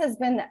 this has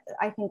been,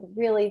 I think,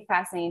 really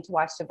fascinating to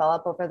watch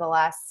develop over the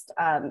last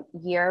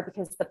year,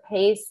 because the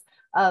pace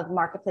of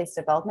marketplace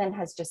development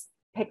has just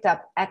picked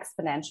up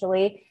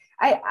exponentially.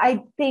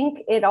 I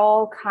think it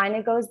all kind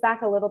of goes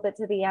back a little bit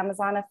to the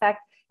Amazon effect.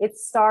 It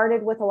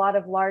started with a lot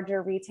of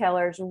larger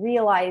retailers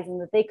realizing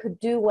that they could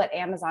do what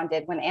Amazon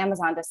did when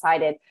Amazon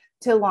decided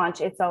to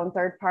launch its own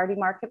third-party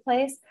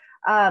marketplace.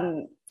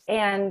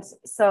 And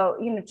so,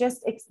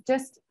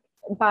 just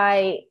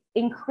by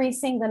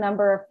increasing the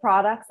number of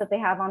products that they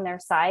have on their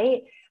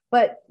site,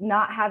 but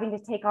not having to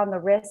take on the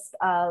risk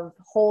of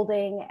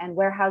holding and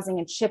warehousing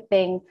and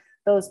shipping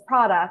those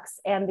products,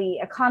 and the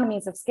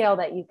economies of scale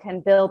that you can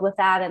build with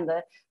that, and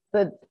the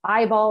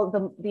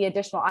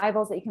additional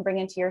eyeballs that you can bring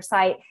into your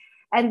site.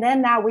 And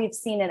then now we've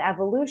seen an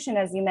evolution,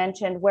 as you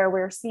mentioned, where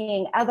we're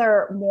seeing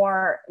other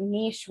more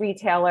niche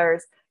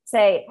retailers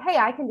say, hey,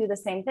 I can do the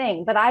same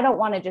thing, but I don't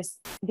want to just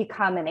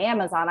become an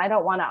Amazon. I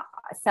don't want to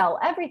sell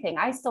everything.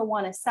 I still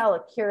want to sell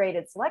a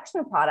curated selection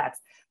of products,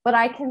 but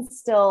I can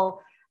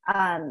still,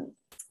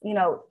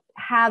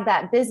 have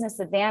that business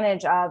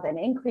advantage of an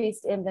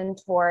increased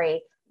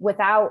inventory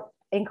without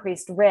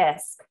increased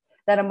risk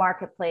that a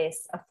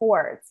marketplace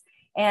affords.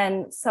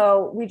 And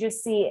so we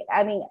just see,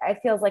 it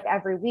feels like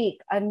every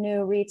week a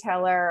new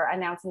retailer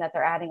announcing that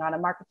they're adding on a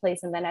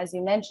marketplace. And then, as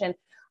you mentioned,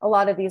 a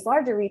lot of these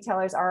larger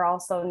retailers are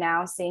also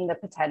now seeing the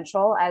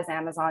potential, as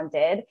Amazon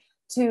did,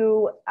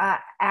 to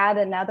add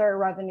another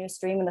revenue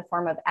stream in the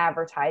form of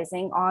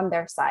advertising on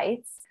their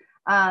sites.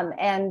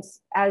 And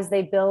as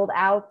they build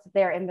out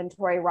their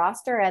inventory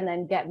roster and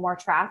then get more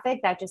traffic,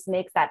 that just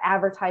makes that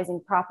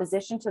advertising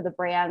proposition to the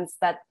brands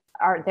that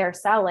they're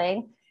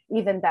selling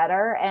even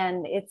better.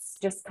 And it's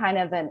just kind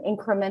of an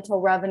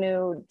incremental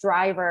revenue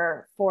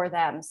driver for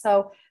them.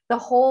 So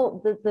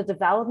the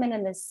development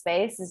in this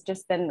space has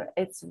just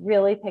it's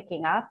really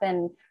picking up.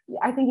 And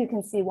I think you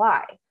can see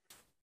why.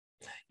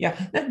 Yeah.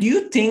 Now, do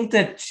you think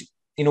that,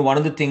 one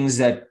of the things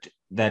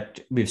that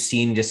we've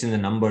seen just in the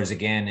numbers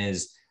again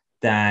is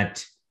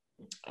that,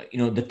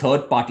 the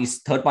third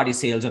party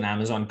sales on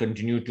Amazon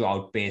continue to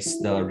outpace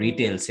the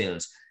retail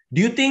sales?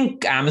 Do you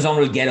think Amazon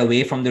will get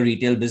away from the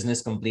retail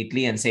business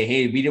completely and say,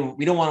 hey, we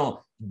don't want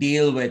to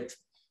deal with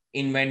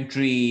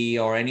inventory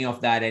or any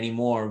of that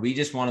anymore. We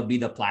just want to be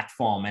the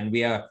platform, and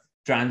we are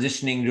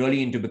transitioning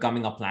really into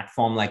becoming a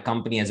platform like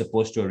company as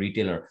opposed to a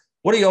retailer.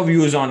 What are your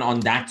views on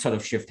that sort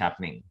of shift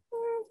happening?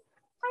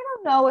 I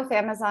don't know if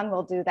Amazon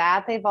will do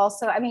that. They've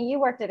also, you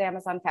worked at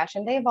Amazon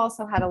Fashion. They've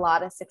also had a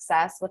lot of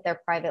success with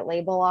their private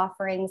label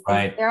offerings.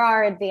 Right. There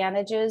are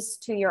advantages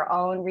to your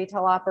own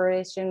retail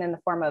operation in the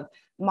form of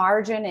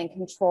margin and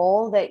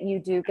control that you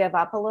do give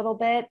up a little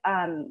bit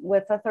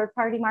with a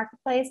third-party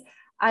marketplace.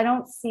 I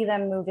don't see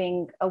them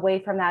moving away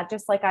from that,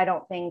 just like I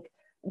don't think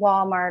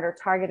Walmart or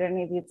Target or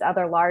any of these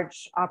other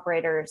large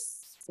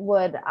operators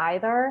would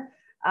either.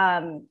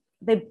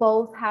 They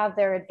both have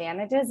their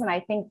advantages, and I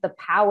think the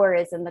power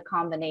is in the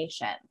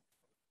combination.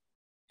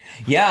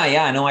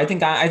 Yeah, no, I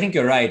think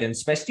you're right, and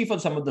especially for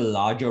some of the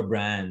larger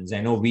brands.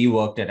 I know we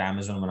worked at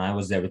Amazon when I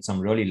was there with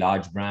some really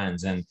large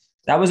brands, and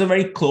that was a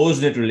very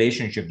close-knit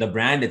relationship. The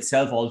brand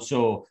itself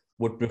also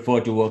would prefer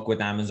to work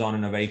with Amazon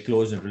in a very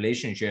close-knit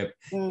relationship.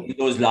 In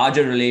those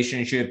larger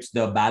relationships,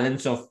 there's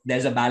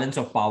a balance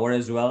of power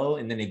as well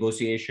in the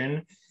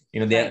negotiation.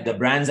 The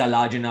brands are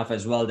large enough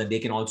as well that they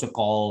can also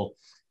call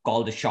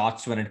the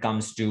shots when it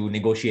comes to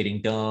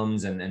negotiating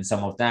terms and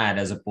some of that,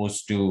 as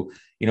opposed to,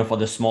 for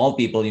the small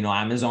people,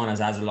 Amazon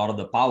has a lot of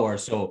the power.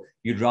 So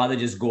you'd rather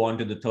just go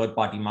onto the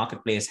third-party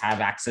marketplace,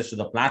 have access to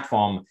the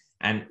platform,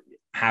 and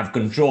have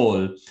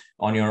control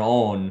on your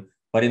own.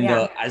 But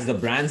as the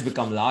brands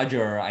become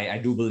larger, I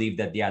do believe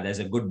that, there's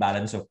a good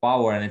balance of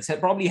power, and it's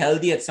probably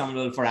healthy at some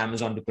level for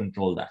Amazon to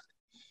control that.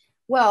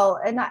 Well,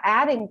 and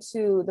adding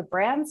to the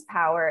brand's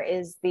power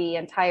is the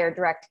entire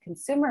direct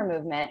consumer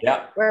movement,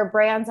 where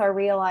brands are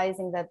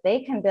realizing that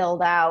they can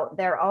build out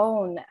their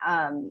own,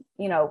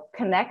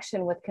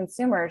 connection with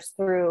consumers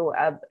through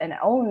an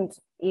owned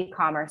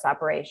e-commerce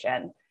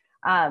operation.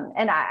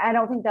 And I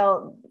don't think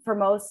for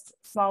most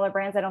smaller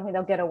brands, I don't think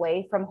they'll get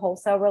away from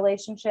wholesale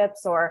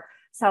relationships or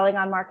selling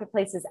on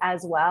marketplaces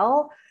as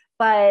well.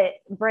 But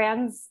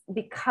brands,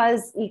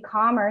 because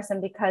e-commerce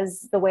and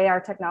because the way our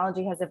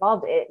technology has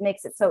evolved, it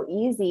makes it so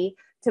easy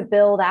to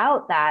build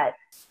out that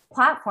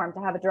platform to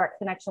have a direct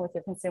connection with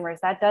your consumers.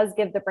 That does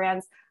give the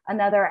brands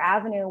another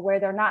avenue where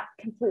they're not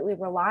completely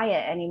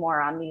reliant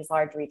anymore on these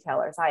large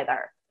retailers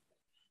either.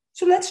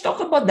 So let's talk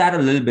about that a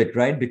little bit,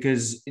 right?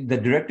 Because the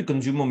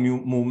direct-to-consumer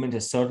movement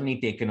has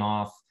certainly taken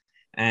off.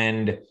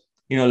 And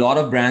a lot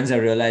of brands are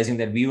realizing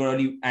that we were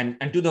already, and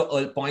to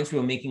the points we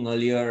were making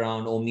earlier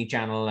around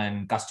omni-channel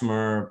and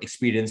customer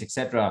experience,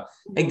 etc.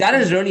 Like that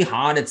is really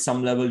hard at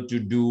some level to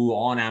do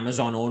on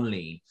Amazon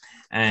only.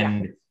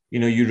 And,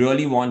 you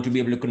really want to be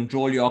able to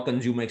control your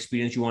consumer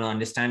experience. You want to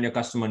understand your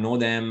customer, know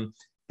them,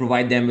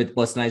 provide them with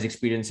personalized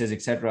experiences,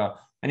 etc.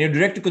 And your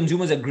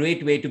direct-to-consumer is a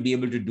great way to be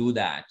able to do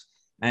that.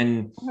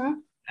 And,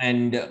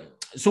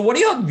 so what are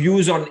your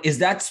views on, is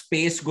that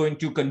space going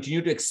to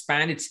continue to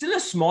expand? It's still a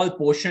small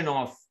portion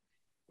of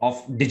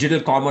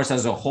digital commerce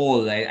as a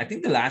whole. I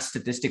think the last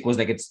statistic was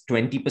like it's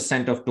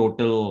 20% of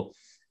total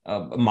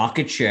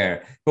market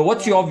share. But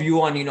what's your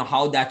view on,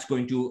 how that's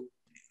going to,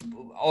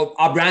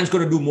 are brands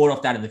going to do more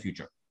of that in the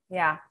future?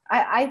 Yeah,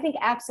 I think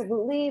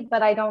absolutely,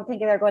 but I don't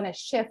think they're going to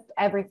shift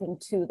everything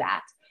to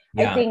that.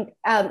 I think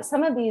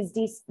some of these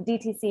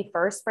DTC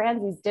first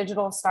brands, these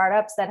digital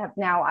startups that have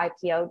now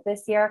IPO'd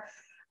this year,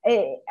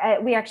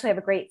 we actually have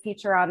a great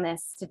feature on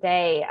this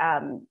today.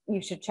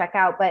 You should check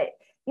out, but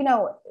you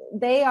know,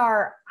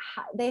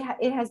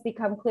 it has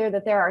become clear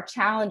that there are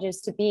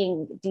challenges to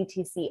being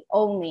DTC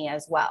only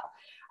as well.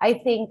 I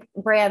think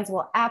brands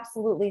will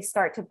absolutely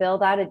start to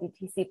build out a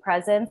DTC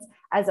presence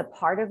as a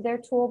part of their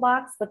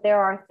toolbox, but there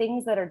are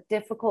things that are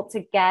difficult to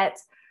get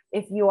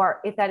if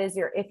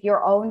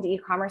your owned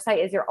e-commerce site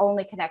is your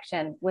only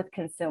connection with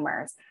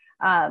consumers.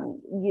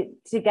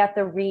 To get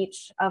the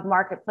reach of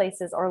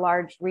marketplaces or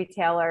large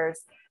retailers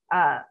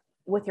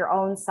with your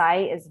own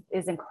site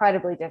is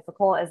incredibly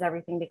difficult as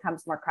everything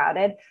becomes more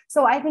crowded.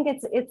 So I think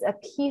it's a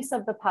piece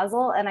of the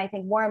puzzle, and I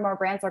think more and more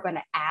brands are going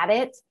to add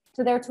it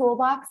to their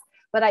toolbox.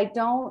 But I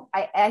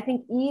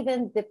think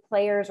even the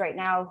players right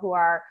now who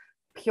are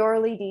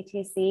purely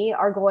DTC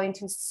are going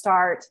to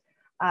start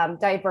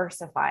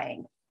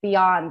diversifying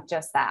beyond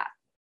just that.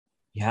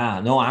 Yeah,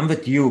 no, I'm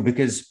with you,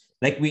 because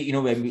like we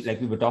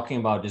were talking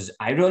about, is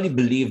I really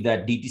believe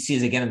that DTC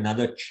is again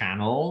another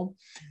channel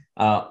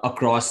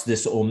across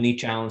this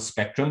omni-channel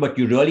spectrum, but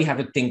you really have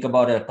to think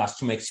about a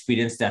customer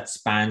experience that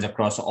spans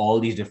across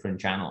all these different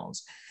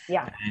channels.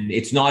 Yeah. And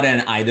it's not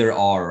an either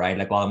or, right?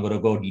 Like, well, I'm going to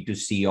go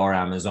D2C or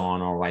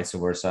Amazon or vice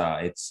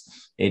versa.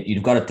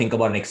 You've got to think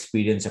about an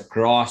experience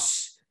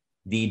across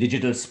the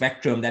digital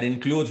spectrum that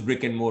includes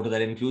brick and mortar,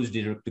 that includes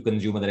direct to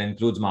consumer, that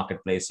includes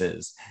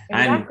marketplaces,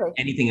 exactly, and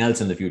anything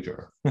else in the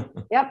future.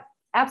 Yep.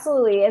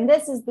 Absolutely. And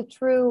this is the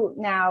true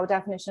now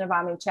definition of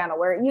omnichannel,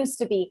 where it used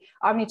to be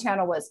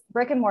omnichannel was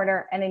brick and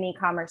mortar and an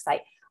e-commerce site.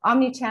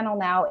 Omnichannel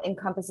now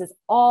encompasses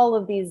all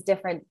of these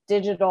different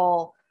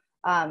digital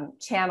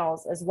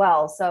channels as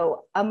well.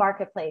 So a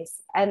marketplace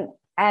and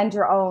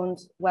your own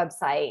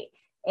website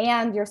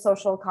and your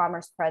social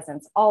commerce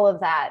presence, all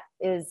of that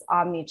is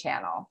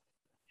omnichannel.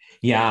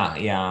 Yeah.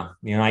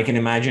 I can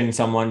imagine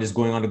someone just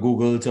going onto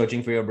Google,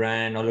 searching for your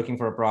brand or looking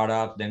for a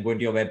product, then going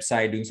to your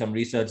website, doing some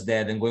research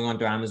there, then going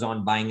onto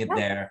Amazon, buying it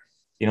there.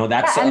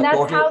 That's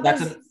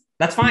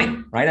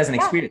fine, right? As an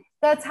experience.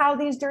 That's how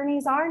these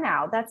journeys are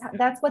now.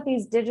 That's what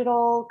these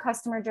digital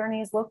customer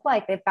journeys look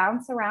like. They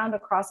bounce around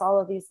across all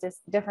of these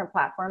different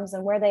platforms,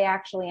 and where they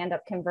actually end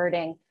up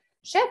converting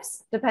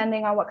shifts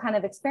depending on what kind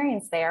of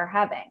experience they are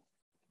having.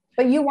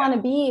 But you want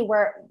to be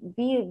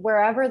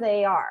wherever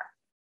they are.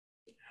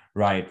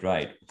 Right.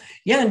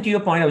 Yeah. And to your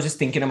point, I was just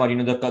thinking about,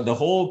 the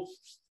whole,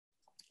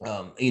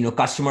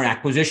 customer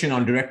acquisition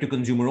on direct to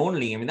consumer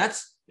only. I mean,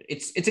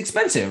 it's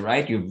expensive,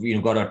 right?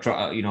 You've got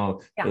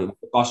the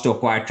cost to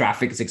acquire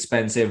traffic is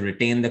expensive,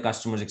 retain the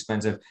customer is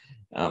expensive.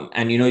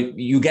 And,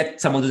 you get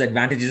some of those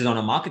advantages on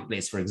a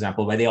marketplace, for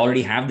example, where they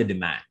already have the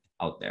demand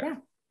out there. Yeah.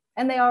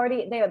 And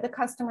the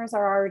customers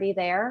are already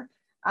there.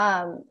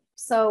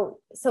 So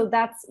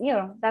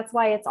that's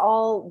why it's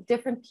all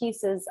different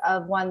pieces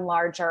of one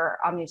larger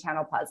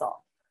omnichannel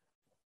puzzle.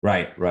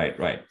 Right.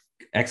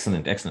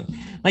 Excellent.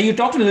 Now you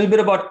talked a little bit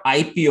about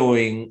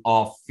IPOing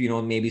of,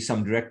 maybe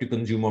some direct to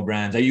consumer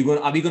brands. Are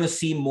we going to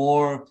see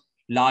more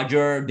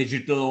larger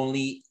digital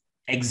only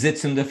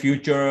exits in the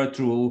future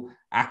through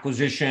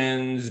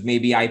acquisitions,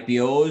 maybe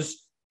IPOs?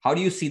 How do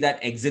you see that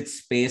exit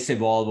space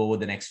evolve over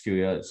the next few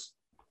years?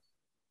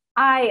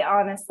 I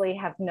honestly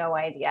have no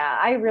idea.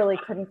 I really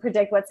couldn't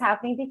predict what's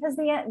happening, because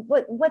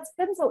what's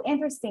been so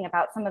interesting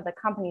about some of the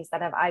companies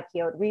that have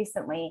IPO'd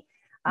recently,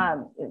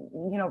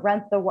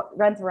 Rent the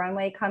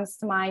Runway comes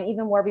to mind,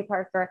 even Warby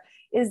Parker,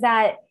 is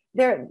that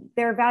their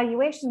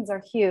valuations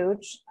are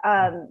huge.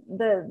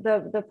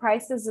 The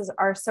prices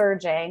are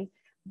surging,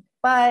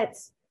 but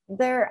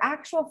their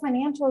actual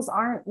financials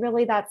aren't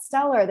really that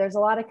stellar. There's a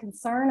lot of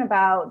concern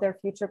about their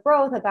future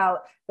growth,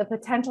 about the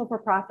potential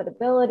for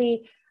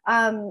profitability.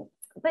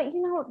 But,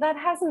 that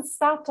hasn't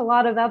stopped a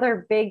lot of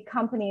other big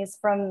companies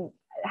from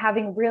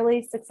having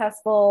really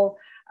successful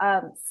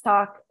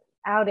stock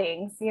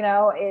outings.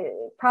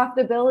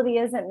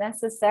 Profitability isn't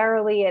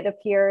necessarily, it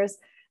appears,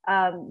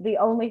 the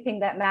only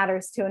thing that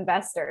matters to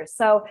investors.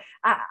 So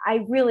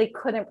I really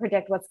couldn't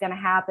predict what's going to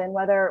happen,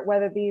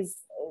 whether these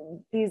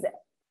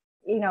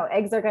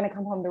eggs are going to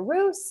come home to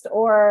roost,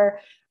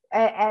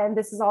 and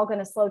this is all going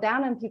to slow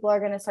down and people are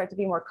going to start to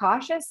be more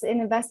cautious in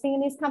investing in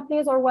these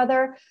companies, or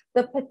whether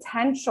the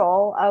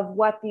potential of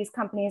what these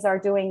companies are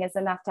doing is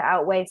enough to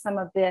outweigh some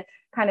of the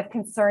kind of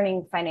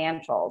concerning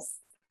financials.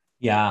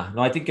 Yeah,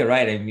 no, I think you're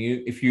right. I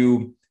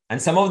mean,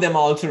 and some of them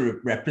are also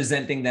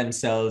representing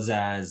themselves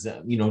as,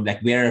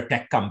 like we're a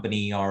tech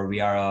company or we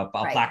are a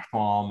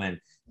platform.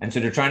 And so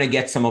they're trying to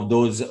get some of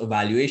those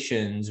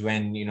valuations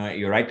when,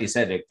 you rightly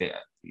said, like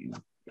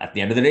at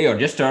the end of the day, you're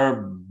just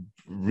a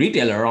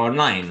retailer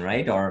online,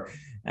 right?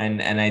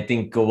 And I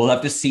think we'll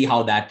have to see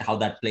how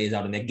that plays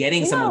out. And they're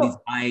getting some of these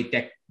high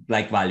tech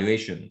like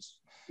valuations.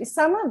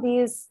 Some of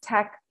these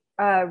tech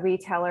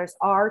retailers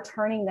are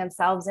turning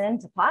themselves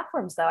into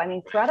platforms though. I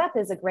mean, ThredUp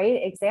is a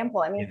great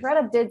example. I mean, Yes.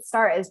 ThredUp did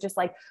start as just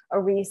like a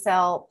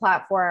resale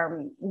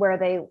platform where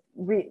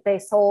they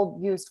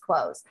sold used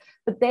clothes,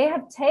 but they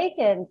have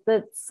taken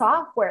the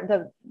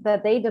software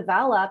that they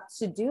developed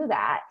to do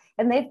that,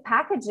 and they've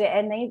packaged it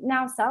and they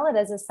now sell it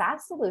as a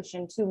SaaS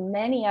solution to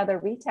many other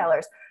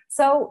retailers.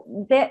 So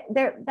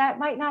that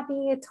might not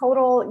be a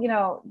total,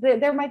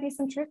 there might be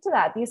some truth to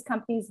that. These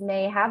companies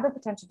may have the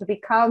potential to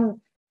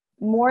become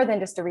more than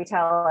just a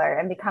retailer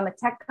and become a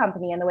tech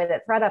company in the way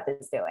that ThredUp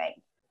is doing.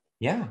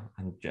 Yeah.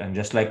 And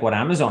just like what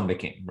Amazon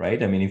became,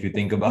 right? I mean, if you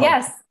think about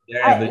yes,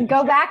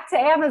 go back to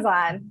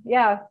Amazon.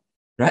 Yeah.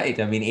 Right.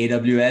 I mean,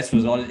 AWS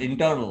was all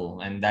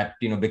internal, and that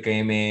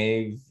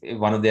became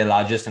one of their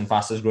largest and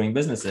fastest growing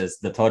businesses.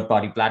 The third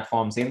party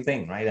platform, same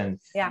thing, right? And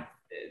yeah,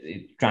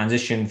 it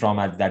transitioned from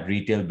that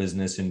retail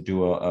business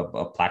into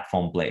a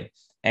platform play.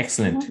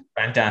 Excellent,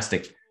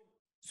 fantastic.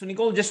 So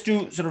Nicole, just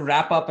to sort of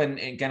wrap up and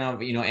kind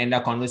of end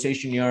our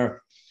conversation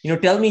here,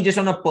 tell me just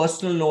on a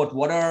personal note,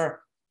 what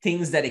are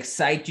things that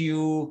excite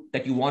you,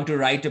 that you want to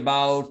write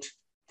about,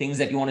 things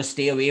that you want to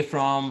stay away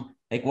from?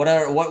 Like what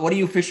are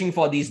you fishing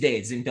for these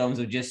days in terms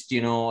of just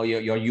you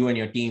and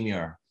your team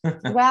here?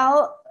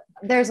 Well,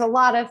 there's a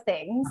lot of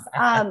things.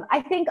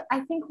 I think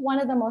one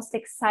of the most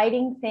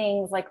exciting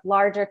things, like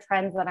larger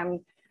trends that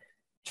I'm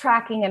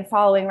tracking and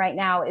following right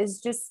now, is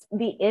just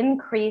the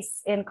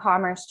increase in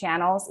commerce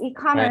channels.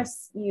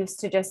 E-commerce used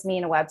to just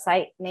mean a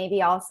website,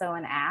 maybe also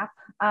an app.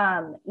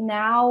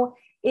 Now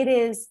it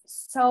is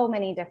so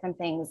many different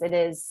things. It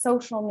is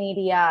social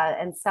media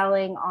and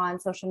selling on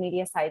social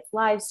media sites,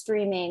 live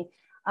streaming,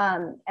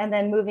 and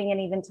then moving in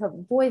even to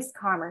voice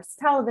commerce,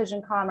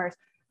 television commerce,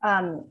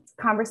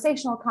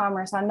 conversational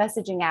commerce on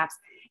messaging apps.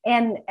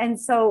 And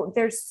so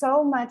there's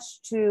so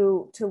much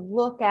to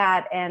look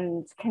at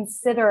and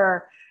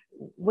consider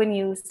when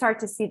you start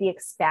to see the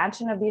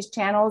expansion of these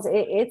channels.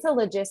 It's a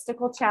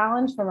logistical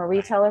challenge from a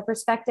retailer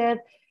perspective.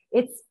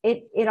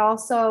 It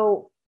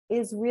also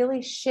is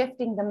really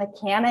shifting the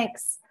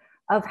mechanics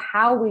of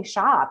how we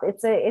shop.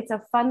 It's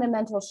a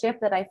fundamental shift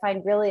that I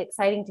find really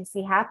exciting to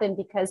see happen,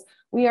 because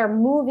we are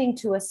moving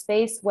to a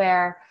space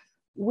where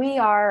we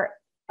are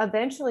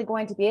eventually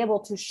going to be able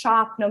to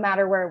shop no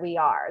matter where we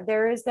are.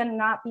 There is going to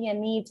not be a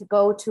need to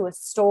go to a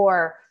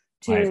store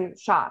to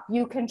shop.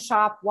 You can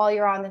shop while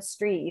you're on the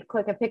street. You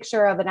click a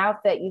picture of an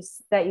outfit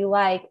that you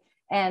like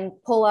and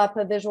pull up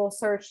a visual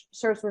search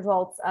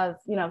results of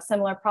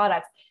similar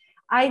products.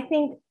 I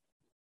think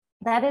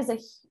that is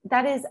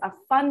a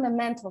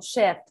fundamental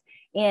shift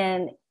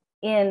in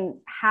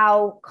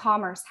how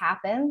commerce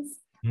happens.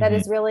 That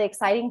is really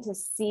exciting to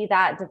see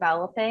that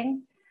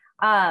developing.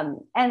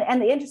 And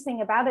the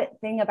interesting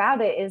thing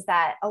about it is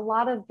that a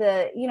lot of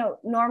the,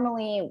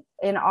 normally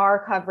in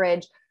our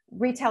coverage,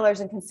 retailers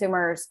and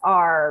consumers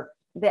are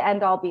the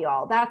end all be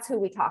all. That's who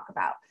we talk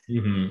about.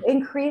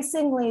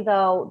 Increasingly,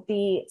 though,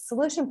 the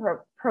solution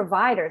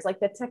providers, like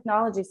the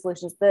technology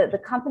solutions,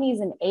 the companies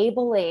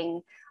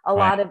enabling a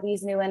lot of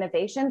these new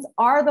innovations,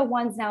 are the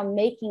ones now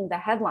making the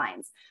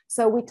headlines.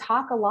 So we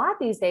talk a lot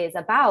these days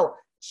about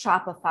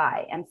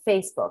Shopify and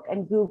Facebook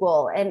and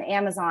Google and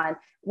Amazon,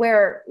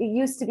 where it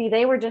used to be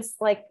they were just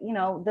like,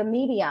 the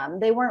medium.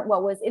 They weren't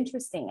what was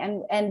interesting.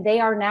 And they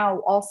are now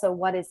also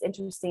what is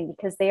interesting,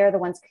 because they are the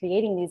ones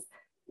creating these,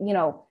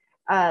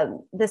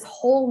 this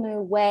whole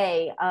new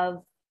way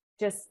of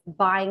just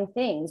buying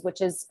things,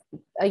 which is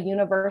a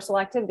universal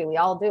activity. We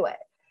all do it.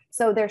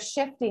 So they're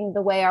shifting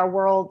the way our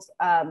world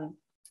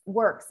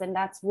works. And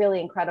that's really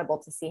incredible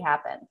to see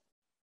happen.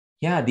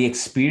 Yeah, the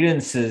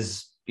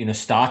experiences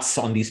starts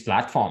on these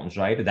platforms,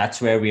 right?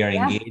 That's where we are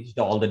engaged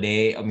all the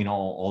day,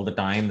 all the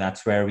time.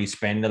 That's where we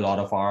spend a lot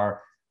of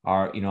our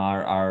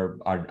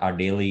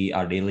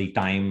daily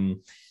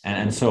time.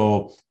 And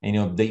so,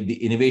 the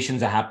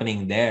innovations are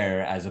happening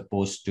there, as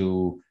opposed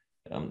to,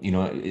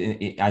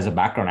 as a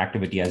background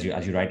activity, as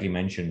you rightly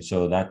mentioned.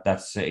 So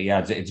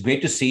it's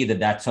great to see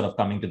that sort of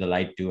coming to the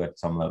light too at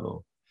some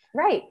level.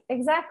 Right,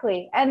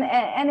 exactly. And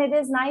it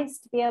is nice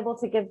to be able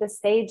to give the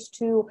stage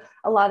to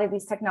a lot of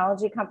these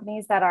technology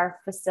companies that are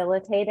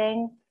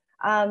facilitating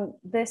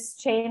this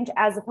change,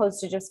 as opposed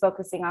to just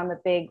focusing on the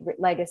big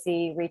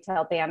legacy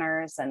retail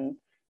banners. And,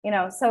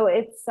 so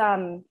it's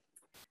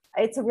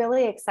a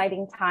really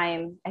exciting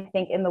time, I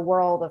think, in the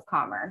world of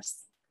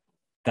commerce.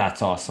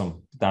 That's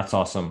awesome.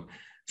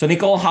 So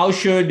Nicole, how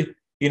should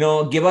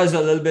give us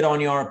a little bit on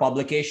your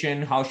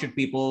publication. How should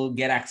people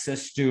get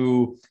access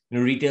to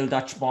Retail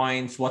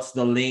Touchpoints? What's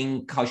the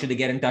link? How should they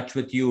get in touch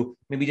with you?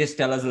 Maybe just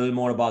tell us a little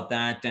more about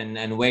that,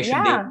 and where should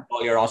they do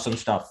all your awesome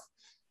stuff?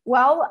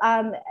 Well,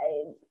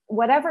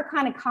 whatever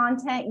kind of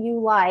content you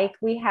like,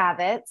 we have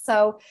it.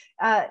 So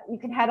you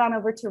can head on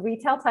over to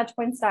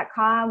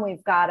retailtouchpoints.com.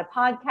 We've got a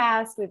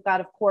podcast. We've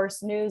got, of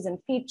course, news and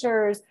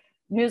features,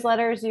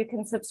 newsletters you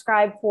can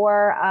subscribe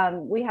for.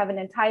 We have an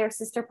entire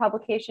sister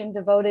publication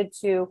devoted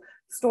to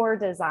store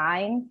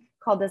design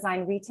called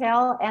Design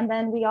Retail. And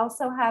then we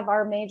also have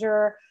our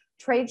major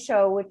trade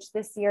show, which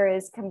this year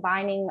is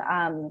combining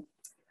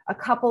a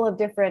couple of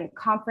different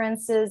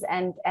conferences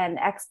and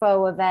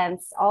expo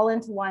events all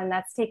into one.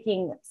 That's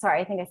taking,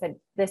 sorry, I think I said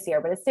this year,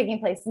 but it's taking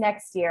place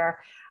next year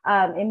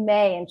in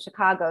May in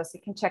Chicago. So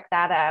you can check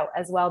that out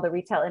as well, the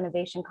Retail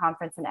Innovation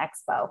Conference and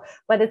Expo.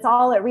 But it's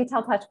all at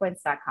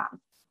retailtouchpoints.com.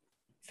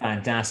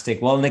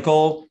 Fantastic. Well,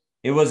 Nicole,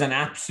 it was an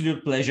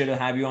absolute pleasure to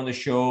have you on the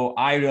show.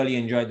 I really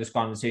enjoyed this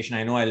conversation.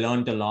 I know I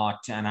learned a lot,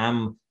 and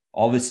I'm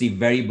obviously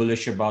very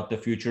bullish about the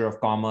future of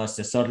commerce.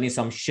 There's certainly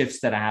some shifts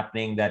that are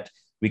happening that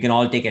we can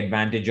all take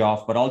advantage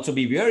of, but also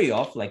be wary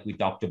of, like we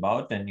talked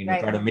about, and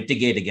try to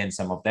mitigate against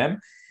some of them.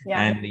 Yeah.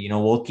 And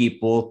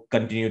we'll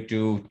continue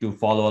to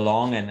follow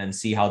along and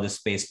see how this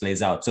space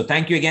plays out. So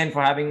thank you again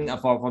for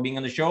being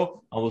on the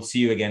show. I will see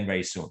you again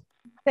very soon.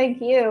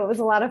 Thank you. It was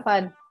a lot of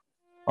fun.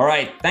 All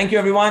right. Thank you,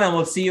 everyone. And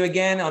we'll see you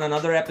again on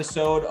another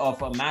episode of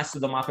Master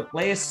the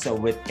Marketplace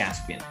with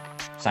Caspian.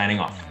 Signing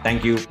off.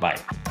 Thank you. Bye.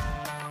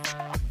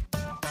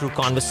 Through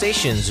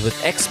conversations with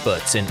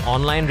experts in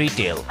online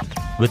retail,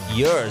 with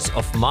years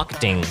of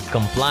marketing,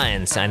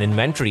 compliance, and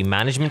inventory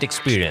management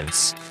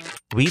experience,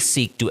 we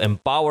seek to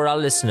empower our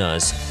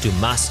listeners to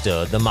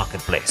master the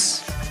marketplace.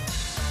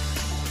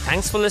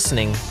 Thanks for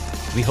listening.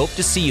 We hope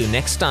to see you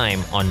next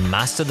time on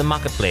Master the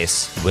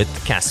Marketplace with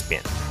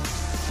Caspian.